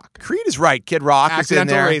Kid Rock. Creed is right. Kid Rock is in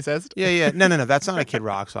Accidental there. Racist. Yeah. No. That's not a Kid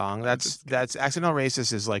Rock song. That's Accidental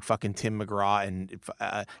Racist is like fucking Tim McGraw and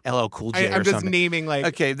LL Cool J I'm or just something. naming like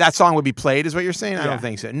Okay, that song would be played, is what you're saying? I Yeah. don't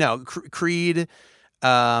think so. No, Creed,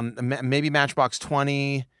 maybe Matchbox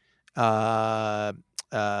 20. What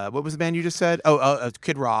was the band you just said?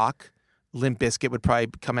 Kid Rock. Limp Bizkit would probably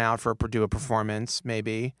come out do a performance,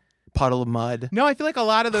 maybe. Puddle of Mud. No, I feel like a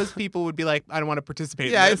lot of those people would be like, I don't want to participate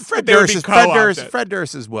Yeah, in this. Fred They would Durst be is co-opted. Fred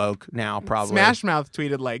Durst is woke now, probably. Smash Mouth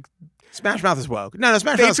tweeted like, Smash Mouth is woke. No,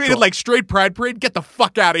 Smash they Mouth is tweeted cool. like straight pride parade. Get the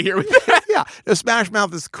fuck out of here with that. Yeah, no, Smash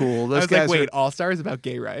Mouth is cool. Those I was guys like, wait, All Stars about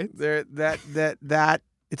gay rights? they're that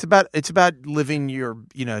it's about living your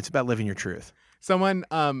it's about living your truth. Someone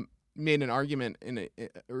made an argument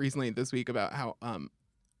recently this week about how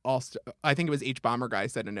I think it was H Bomber guy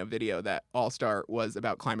said in a video that All Star was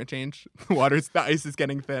about climate change. The ice is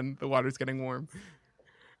getting thin, the water's getting warm.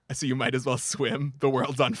 So you might as well swim. The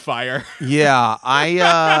world's on fire. Yeah,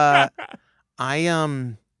 I've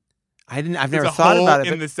never There's a thought hole about it.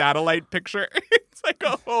 in But the satellite picture. It's like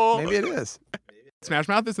a hole. maybe it is. Smash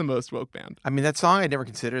Mouth is the most woke band. I mean, that song I never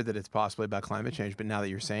considered that it's possibly about climate change, but now that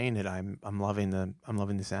you're saying it, I'm loving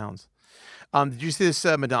the sounds. Did you see this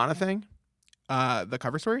Madonna thing? The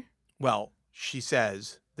cover story? Well, she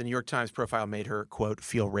says the New York Times profile made her, quote,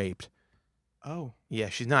 feel raped. Oh. Yeah,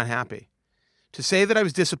 she's not happy. To say that I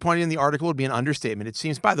was disappointed in the article would be an understatement. It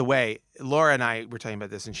seems, by the way, Laura and I were talking about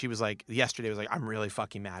this, and she was like, yesterday was like, I'm really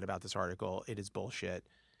fucking mad about this article. It is bullshit.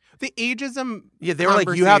 The ageism. Yeah, they were like,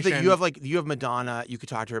 you have conversation- Madonna. You could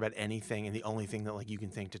talk to her about anything, and the only thing that like you can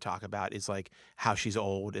think to talk about is like how she's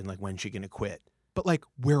old and like when she's gonna quit. But like,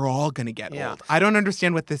 we're all gonna get Yeah. old. I don't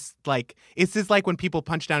understand what this like. It's just like when people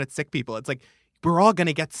punch down at sick people. It's like, we're all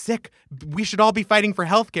gonna get sick. We should all be fighting for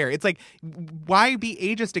healthcare. It's like, why be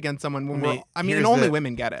ageist against someone when Here's only the-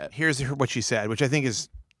 women get it. Here's what she said, which I think this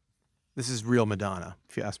is real Madonna,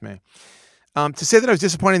 if you ask me. To say that I was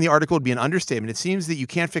disappointed in the article would be an understatement. It seems that you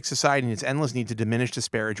can't fix society in its endless need to diminish,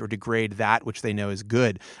 disparage, or degrade that which they know is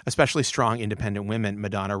good, especially strong, independent women,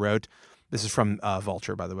 Madonna wrote. This is from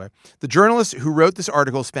Vulture, by the way. The journalist who wrote this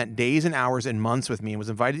article spent days and hours and months with me and was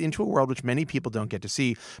invited into a world which many people don't get to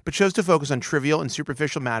see, but chose to focus on trivial and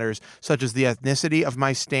superficial matters such as the ethnicity of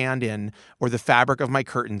my stand-in or the fabric of my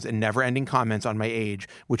curtains and never-ending comments on my age,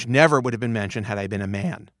 which never would have been mentioned had I been a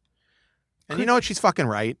man. And you know what? She's fucking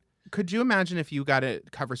right. Could you imagine if you got a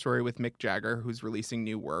cover story with Mick Jagger, who's releasing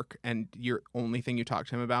new work, and your only thing you talked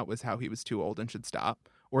to him about was how he was too old and should stop?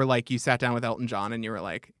 Or like you sat down with Elton John and you were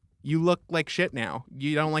like, you look like shit now.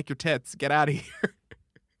 You don't like your tits. Get out of here.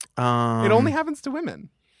 It only happens to women.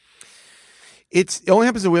 It only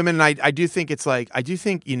happens to women, and I do think it's like, I do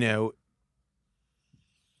think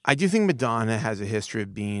Madonna has a history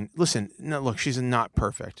of being, look, she's not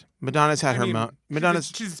perfect. Madonna's had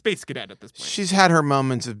She's a space cadet at this point. she's had her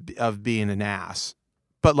moments of being an ass.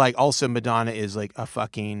 But like also Madonna is like a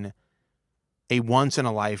once in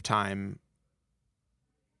a lifetime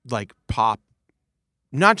like pop,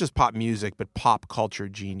 not just pop music, but pop culture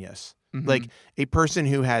genius. Mhm. Like a person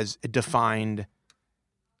who has defined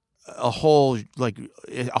a whole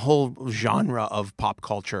genre of pop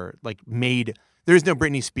culture, like made. There's no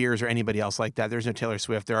Britney Spears or anybody else like that. There's no Taylor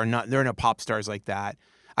Swift. There are no pop stars like that.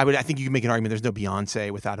 I think you can make an argument there's no Beyonce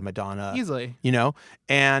without a Madonna. Easily.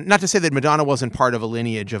 And not to say that Madonna wasn't part of a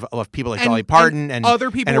lineage of people like Dolly Parton and other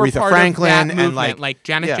people and were Aretha part Franklin of that and movement, like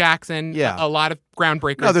Janet yeah. Jackson. Yeah. A lot of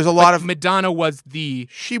groundbreakers. No, there's a lot but of- Madonna was the.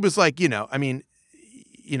 she was like, you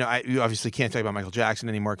obviously can't talk about Michael Jackson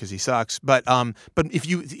anymore because he sucks. But if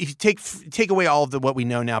you take away all of what we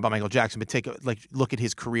know now about Michael Jackson, but look at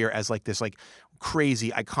his career as like this like crazy,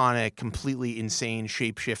 iconic, completely insane,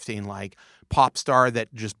 shape-shifting like pop star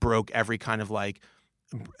that just broke every kind of like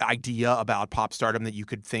idea about pop stardom that you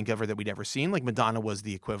could think of or that we'd ever seen. Like Madonna was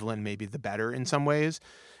the equivalent, maybe the better in some ways,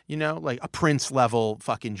 like a Prince level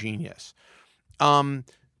fucking genius.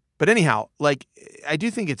 But But anyhow, like I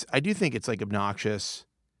do think it's like obnoxious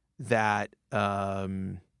that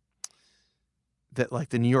that like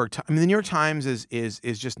the New York Times. I mean, the New York Times is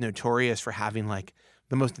just notorious for having like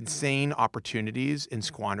the most insane opportunities and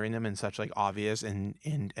squandering them in such like obvious and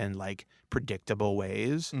like predictable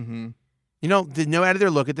ways. Mm-hmm. You know, did no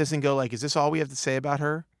editor look at this and go like, "Is this all we have to say about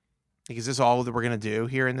her? Like, is this all that we're gonna do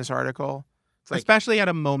here in this article?" It's like, especially at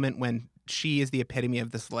a moment when she is the epitome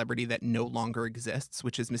of the celebrity that no longer exists,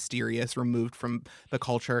 which is mysterious, removed from the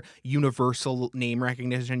culture, universal name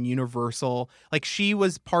recognition, universal. Like, she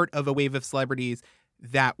was part of a wave of celebrities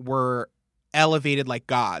that were elevated like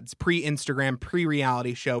gods, pre-Instagram,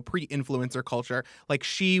 pre-reality show, pre-influencer culture. Like,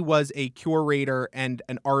 she was a curator and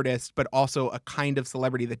an artist, but also a kind of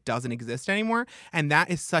celebrity that doesn't exist anymore. And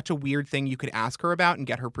that is such a weird thing you could ask her about and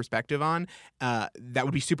get her perspective on. That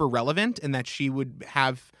would be super relevant, and that she would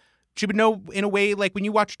know in a way, like when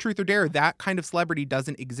you watch Truth or Dare, that kind of celebrity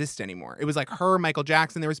doesn't exist anymore. It was like her, Michael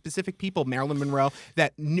Jackson. There were specific people, Marilyn Monroe,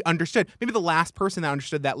 that understood. Maybe the last person that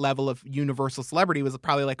understood that level of universal celebrity was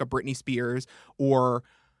probably like a Britney Spears or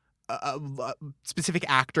specific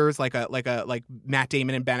actors like Matt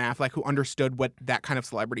Damon and Ben Affleck, who understood what that kind of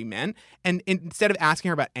celebrity meant. And instead of asking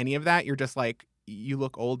her about any of that, you're just like, you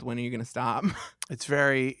look old. When are you going to stop? it's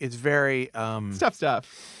very Tough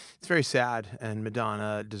stuff. It's very sad, and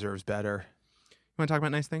Madonna deserves better. You want to talk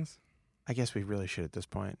about nice things? I guess we really should at this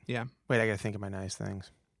point. Yeah. Wait, I got to think of my nice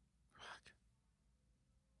things. Fuck.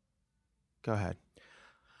 Go ahead.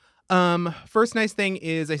 First nice thing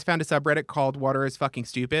is I found a subreddit called Water is Fucking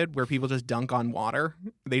Stupid, where people just dunk on water.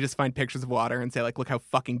 They just find pictures of water and say, like, look how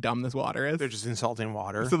fucking dumb this water is. They're just insulting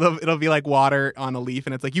water. So it'll be like water on a leaf,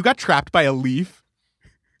 and it's like, you got trapped by a leaf.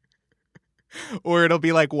 Or it'll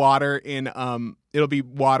be like water in it'll be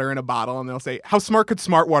water in a bottle, and they'll say, how smart could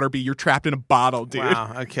smart water be? You're trapped in a bottle, dude.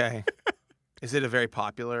 Wow, okay. Is it a very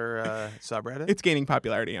popular subreddit? It's gaining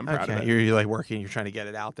popularity. I'm proud of it. You're like working, you're trying to get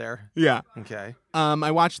it out there. Yeah. Okay.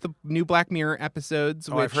 I watched the new Black Mirror episodes,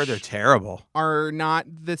 which I've heard they're terrible. Are not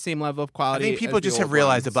the same level of quality. I think people as the just have old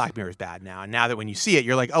realized ones. that Black Mirror is bad now. And now that when you see it,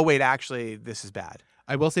 you're like, oh, wait, actually, this is bad.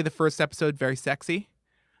 I will say the first episode, very sexy.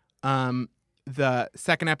 The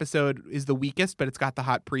second episode is the weakest, but it's got the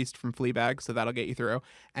hot priest from Fleabag, so that'll get you through.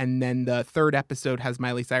 And then the third episode has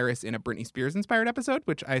Miley Cyrus in a Britney Spears inspired episode,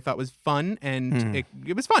 which I thought was fun, and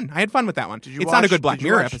it was fun. I had fun with that one. Not a good Black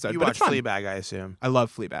Mirror episode, but it's fun. You watched Fleabag, I assume. I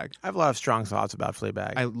love Fleabag. I have a lot of strong thoughts about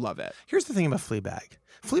Fleabag. I love it. Here's the thing about Fleabag.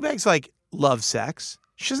 Fleabag's like loves sex.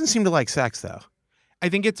 She doesn't seem to like sex though. I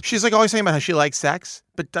think it's She's like always saying about how she likes sex,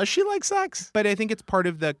 but does she like sex? But I think it's part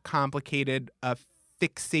of the complicated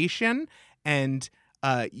fixation and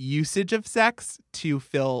usage of sex to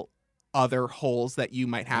fill other holes that you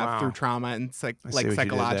might have through trauma and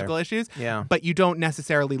psychological issues. Yeah. But you don't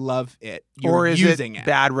necessarily love it. You're or is using it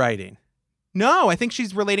bad writing? No, I think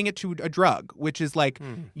she's relating it to a drug, which is like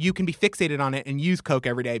you can be fixated on it and use Coke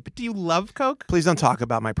every day. But do you love Coke? Please don't talk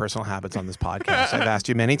about my personal habits on this podcast. I've asked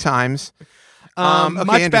you many times.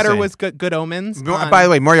 Much better was Good Omens. By the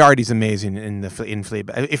way, Moriarty's amazing in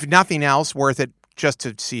Fleabag. If nothing else, worth it just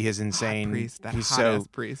to see his insane. Priest, that he's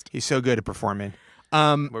priest. He's so good at performing.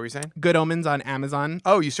 What were you saying? Good Omens on Amazon.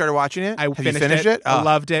 Oh, you started watching it? Have you finished it? I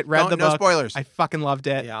loved it. Read the book. No spoilers. I fucking loved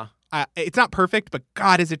it. Yeah. It's not perfect, but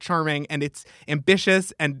God, is it charming, and it's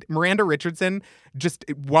ambitious. And Miranda Richardson, just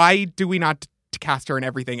why do we not cast her in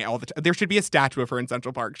everything all the time? There should be a statue of her in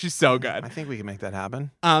Central Park. She's so good. I think we can make that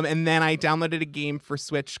happen. And then I downloaded a game for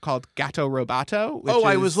Switch called Gato Roboto.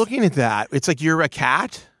 I was looking at that. It's like you're a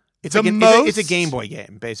cat. It's like it's a Game Boy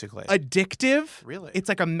game, basically. Addictive. Really? It's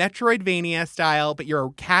like a Metroidvania style, but you're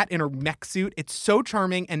a cat in a mech suit. It's so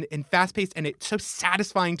charming and fast-paced, and it's so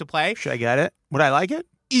satisfying to play. Should I get it? Would I like it?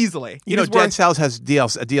 Easily. Dead Cells has a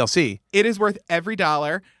DLC. It is worth every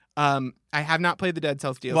dollar. I have not played the Dead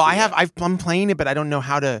Cells DLC. Well, I'm playing it, but I don't know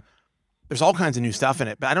how to. There's all kinds of new stuff in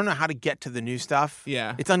it, but I don't know how to get to the new stuff.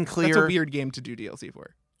 Yeah. It's unclear. That's a weird game to do DLC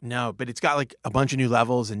for. No, but it's got like a bunch of new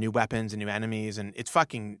levels and new weapons and new enemies, and it's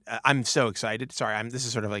fucking. I'm so excited. Sorry, this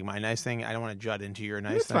is sort of like my nice thing. I don't want to jut into your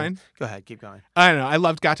nice thing. Fine. Go ahead, keep going. I don't know. I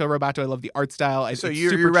loved Gato Roboto. I love the art style. So it's you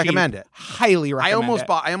super recommend cheap. it? Highly recommend. I almost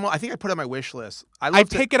bought. I think I put it on my wish list. I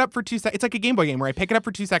pick it up for 2 seconds. It's like a Game Boy game where I pick it up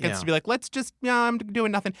for 2 seconds to be like, let's just, I'm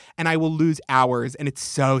doing nothing, and I will lose hours, and it's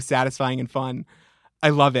so satisfying and fun. I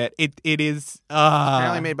love it. It is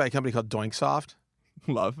apparently made by a company called Doinksoft.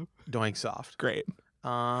 Love Doinksoft. Great.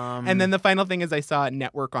 And then the final thing is I saw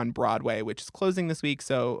Network on Broadway, which is closing this week,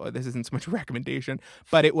 so this isn't so much a recommendation,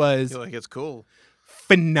 but it was it's cool.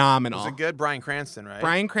 Phenomenal. Was it good? Bryan Cranston, right?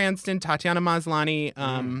 Bryan Cranston, Tatiana Maslany,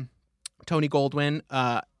 Tony Goldwyn.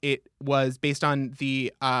 It was based on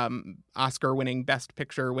the Oscar-winning, Best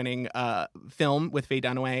Picture-winning film with Faye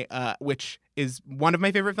Dunaway, which is one of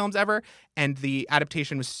my favorite films ever. And the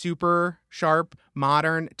adaptation was super sharp,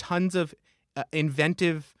 modern, tons of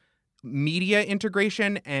inventive media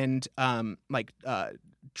integration and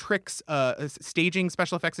tricks, staging,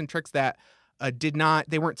 special effects, and tricks that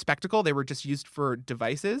they weren't spectacle. They were just used for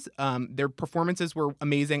devices. Their performances were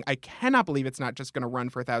amazing. I cannot believe it's not just going to run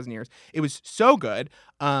for 1,000 years. It was so good.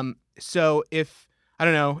 So if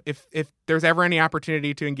there's ever any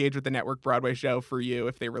opportunity to engage with the network Broadway show for you,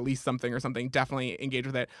 if they release something or something, definitely engage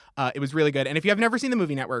with it. It was really good. And if you have never seen the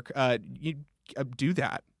movie Network, you do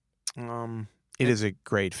that. It is a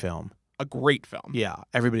great film. A great film. Yeah,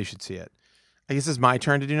 everybody should see it. I guess it's my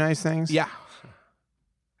turn to do nice things. Yeah.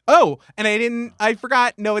 Oh, and I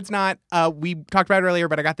forgot. No, it's not. We talked about it earlier,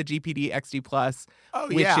 but I got the GPD XD Plus,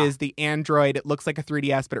 which is the Android. It looks like a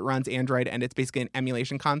 3DS, but it runs Android, and it's basically an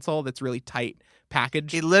emulation console that's really tight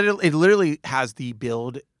packaged. It literally has the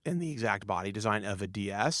build and the exact body design of a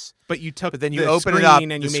DS. But you took then you the open screen it up,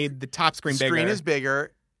 and you made the top screen bigger. The screen is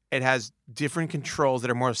bigger. It has different controls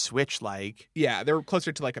that are more Switch-like. Yeah, they're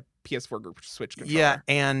closer to like a PS4 group Switch controller. Yeah,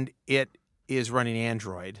 and it is running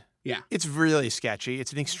Android. Yeah. It's really sketchy.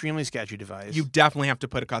 It's an extremely sketchy device. You definitely have to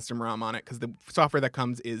put a custom ROM on it because the software that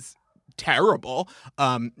comes is terrible.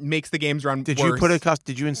 Makes the games run worse.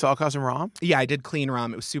 Did you install custom ROM? Yeah, I did clean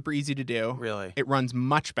ROM. It was super easy to do. Really? It runs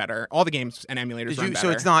much better. All the games and emulators run better. So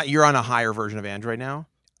it's not, you're on a higher version of Android now?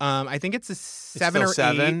 I think it's a 7 or 8.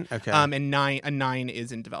 7? Okay. And 9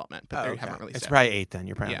 is in haven't released it. It's probably 8 then.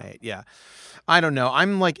 You're probably on 8. Yeah. I don't know.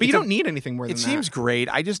 I'm like, but you don't need anything more than that. It seems great.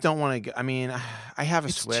 I just don't want to. I mean, I have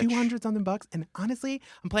a Switch. It's $200-something, and honestly,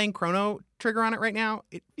 I'm playing Chrono Trigger on it right now.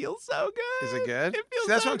 It feels so good. Is it good? It feels.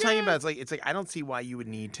 That's so what I'm good. talking about. It's like I don't see why you would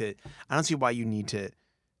need to. I don't see why you need to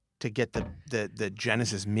get the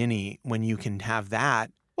Genesis Mini when you can have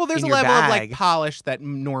that. Well, there's in a your level bag. of like polish that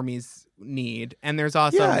normies need, and there's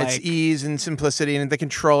also it's ease and simplicity and the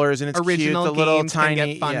controllers and it's original cute. The little games tiny can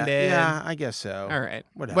get funded. Yeah, I guess so. All right.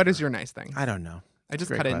 Whatever. What is your nice thing? I don't know. I just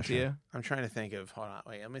Great cut question. into you. I'm trying to think of. Hold on.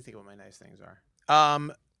 Wait. Let me think of what my nice things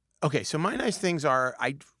are. Okay. So my nice things are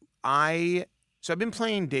So I've been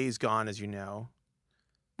playing Days Gone, as you know,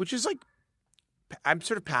 which is like I'm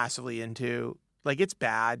sort of passively into. Like it's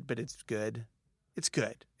bad, but it's good. It's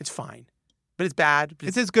good. It's fine, but it's bad. But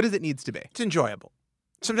it's as good as it needs to be. It's enjoyable.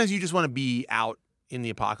 Sometimes you just want to be out in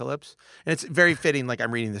the apocalypse, and it's very fitting. Like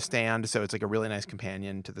I'm reading The Stand, so it's like a really nice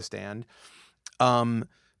companion to The Stand.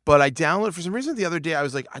 But I downloaded for some reason the other day. I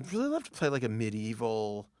was like, I'd really love to play like a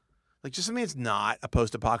medieval, like just something that's not a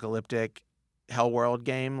post-apocalyptic hell world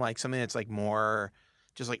game, like something that's like more,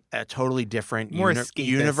 just like a totally different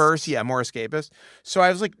universe. Yeah, more escapist. So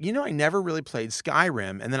I was like, I never really played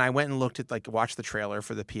Skyrim, and then I went and watched the trailer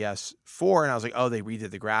for the PS4, and I was like, oh, they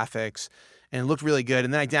redid the graphics, and it looked really good.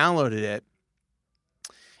 And then I downloaded it,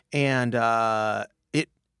 and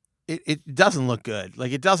It doesn't look good.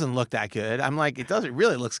 Like, it doesn't look that good. I'm like, it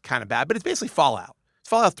really looks kind of bad, but it's basically Fallout. It's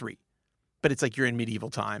Fallout 3. But it's like you're in medieval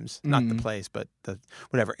times. Not the place, but the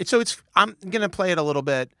whatever. I'm going to play it a little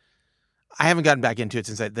bit. I haven't gotten back into it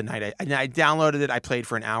since the night I downloaded it. I played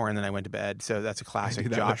for an hour and then I went to bed. So that's a classic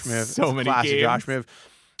Josh move. So many games. Josh move.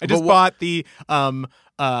 I just bought the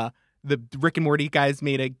Rick and Morty guys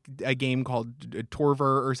made a game called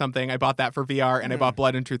Torver or something. I bought that for VR, and I bought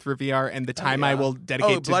Blood and Truth for VR. And the time I will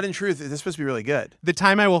dedicate to Blood and Truth, this is supposed to be really good. The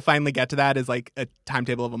time I will finally get to that is like a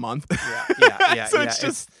timetable of a month. Yeah. So it's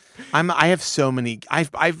just. I have so many.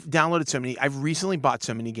 I've downloaded so many. I've recently bought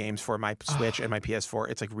so many games for my Switch and my PS4.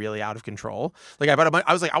 It's like really out of control. Like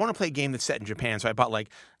I was like, I want to play a game that's set in Japan, so I bought like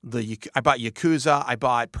I bought Yakuza. I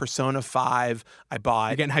bought Persona 5.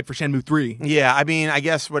 You're getting hyped for Shenmue 3. Yeah, I mean, I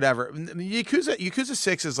guess whatever. Yakuza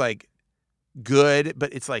 6 is like good,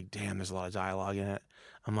 but it's like, damn, there's a lot of dialogue in it.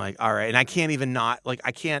 I'm like, all right. And I can't even I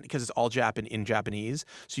can't, because it's all in Japanese.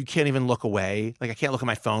 So you can't even look away. Like I can't look at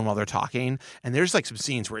my phone while they're talking. And there's like some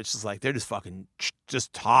scenes where it's just like, they're just fucking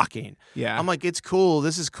just talking. Yeah. I'm like, it's cool.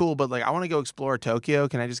 This is cool. But like, I want to go explore Tokyo.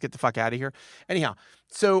 Can I just get the fuck out of here? Anyhow.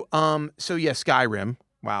 So yeah, Skyrim.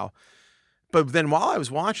 Wow. But then while I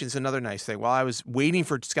was watching, it's another nice thing. While I was waiting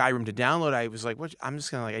for Skyrim to download, I was like, I'm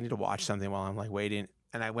just going to I need to watch something while I'm like waiting.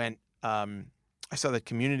 And I went, I saw that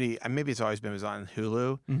Community, maybe it's always been, it was on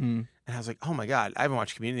Hulu. Mm-hmm. And I was like, oh my God, I haven't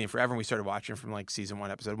watched Community in forever. And we started watching from like season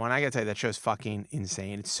 1, episode 1. I got to tell you, that show's fucking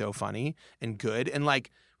insane. It's so funny and good. And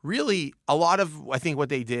like really a lot of, I think what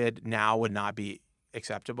they did now would not be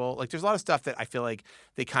acceptable. Like there's a lot of stuff that I feel like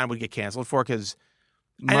they kind of would get canceled for because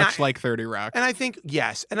much like 30 Rock. And I think,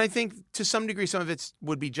 yes. And I think to some degree, some of it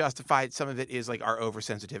would be justified. Some of it is like our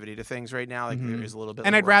oversensitivity to things right now. Like there is a little bit.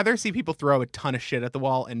 And like I'd rather see people throw a ton of shit at the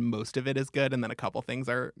wall and most of it is good and then a couple things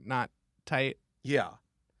are not tight. Yeah.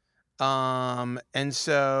 And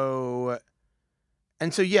so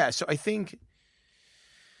yeah. So I think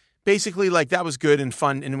basically like that was good and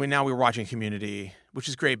fun. And now we're watching Community, which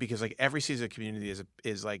is great because like every season of Community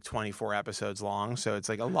is like 24 episodes long. So it's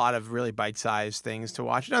like a lot of really bite-sized things to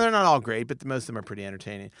watch. No, they're not all great, but most of them are pretty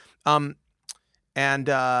entertaining. And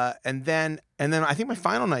then I think my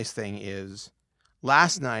final nice thing is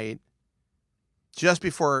last night, just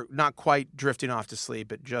before not quite drifting off to sleep,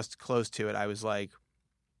 but just close to it, I was like,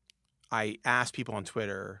 I asked people on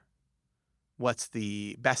Twitter, what's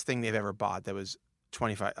the best thing they've ever bought that was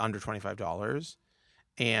under $25,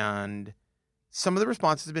 and some of the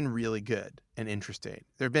responses have been really good and interesting.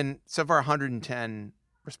 There have been so far 110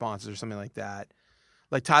 responses or something like that.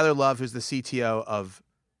 Like Tyler Love, who's the CTO of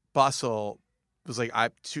Bustle, was like,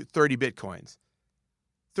 30 Bitcoins.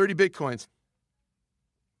 30 Bitcoins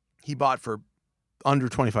he bought for under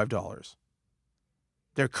 $25.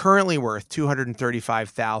 They're currently worth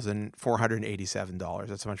 $235,487.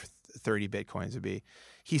 That's how much 30 Bitcoins would be.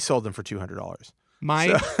 He sold them for $200.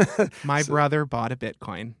 My brother bought a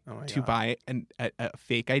Bitcoin to buy a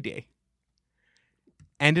fake ID.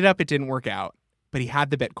 Ended up it didn't work out, but he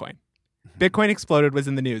had the Bitcoin. Bitcoin exploded, was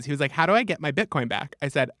in the news. He was like, how do I get my Bitcoin back? I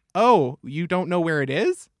said, oh, you don't know where it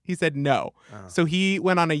is? He said, no. Oh. So he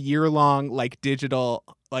went on a year-long like digital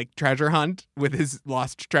like treasure hunt with his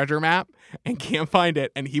lost treasure map and can't find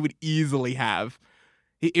it. And he would easily have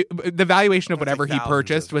the valuation of whatever he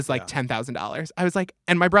purchased was like $10,000. I was like,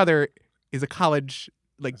 and my brother is a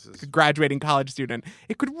graduating college student.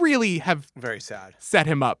 It could really have very sad set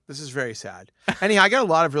him up. This is very sad. Anyhow, I got a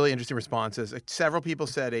lot of really interesting responses. Several people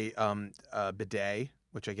said a bidet,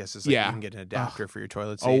 which I guess is like you can get an adapter for your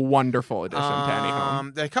toilet seat. A wonderful addition to any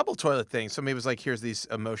home. There are a couple toilet things. Somebody was like, here's these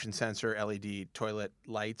motion sensor LED toilet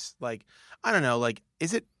lights. Like, I don't know, like,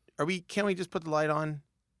 can we just put the light on?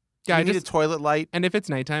 Yeah, I need a toilet light. And if it's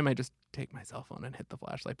nighttime, I just take my cell phone and hit the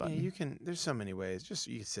flashlight button. Yeah, you can. There's so many ways. Just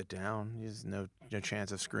you can sit down. There's no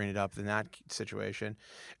chance of screwing it up in that situation.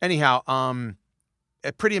 Anyhow, a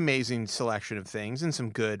pretty amazing selection of things and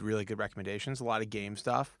some really good recommendations. A lot of game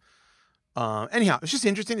stuff. Anyhow, it's just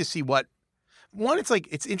interesting to see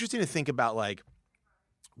it's interesting to think about like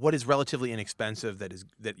what is relatively inexpensive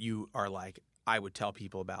that you are like, I would tell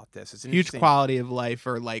people about this. It's an huge quality of life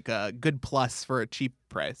or like a good plus for a cheap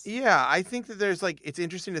price. Yeah, I think that there's like, it's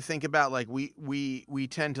interesting to think about like we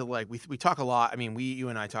tend to like, we talk a lot. I mean, you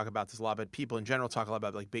and I talk about this a lot, but people in general talk a lot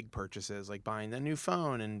about like big purchases, like buying a new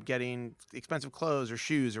phone and getting expensive clothes or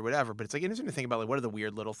shoes or whatever. But it's like interesting to think about like what are the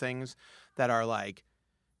weird little things that are like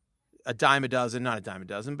a dime a dozen, not a dime a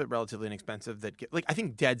dozen, but relatively inexpensive that get, like, I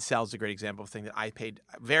think Dead Cells is a great example of a thing that I paid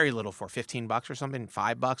very little for, $15 or something, $5.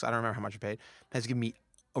 I don't remember how much I paid. It has given me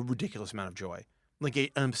a ridiculous amount of joy, like an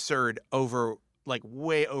absurd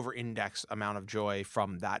way over index amount of joy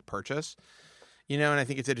from that purchase, and I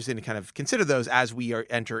think it's interesting to kind of consider those as we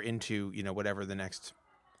enter into, whatever the next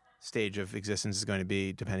stage of existence is going to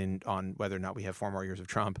be, depending on whether or not we have 4 more years of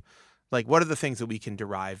Trump. Like, what are the things that we can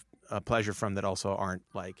derive pleasure from that also aren't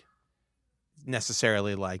like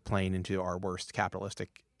necessarily like playing into our worst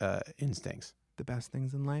capitalistic instincts? The best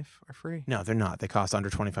things in life are free. No, they're not. They cost under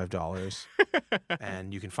 $25.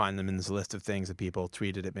 And you can find them in this list of things that people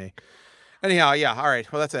tweeted at me. Anyhow, yeah, all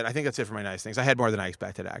right. Well, that's it. I think that's it for my nice things. I had more than I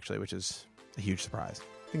expected, actually, which is a huge surprise.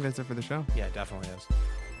 I think that's it for the show. Yeah, it definitely is.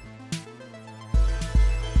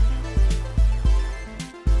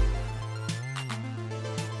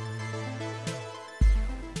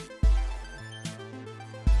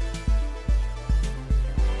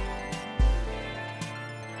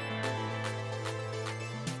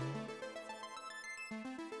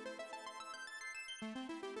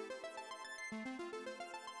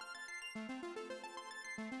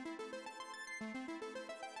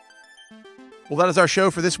 Well, that is our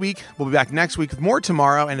show for this week. We'll be back next week with more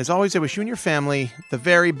tomorrow. And as always, I wish you and your family the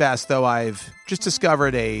very best, though I've just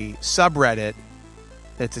discovered a subreddit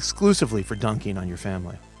that's exclusively for dunking on your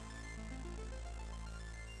family.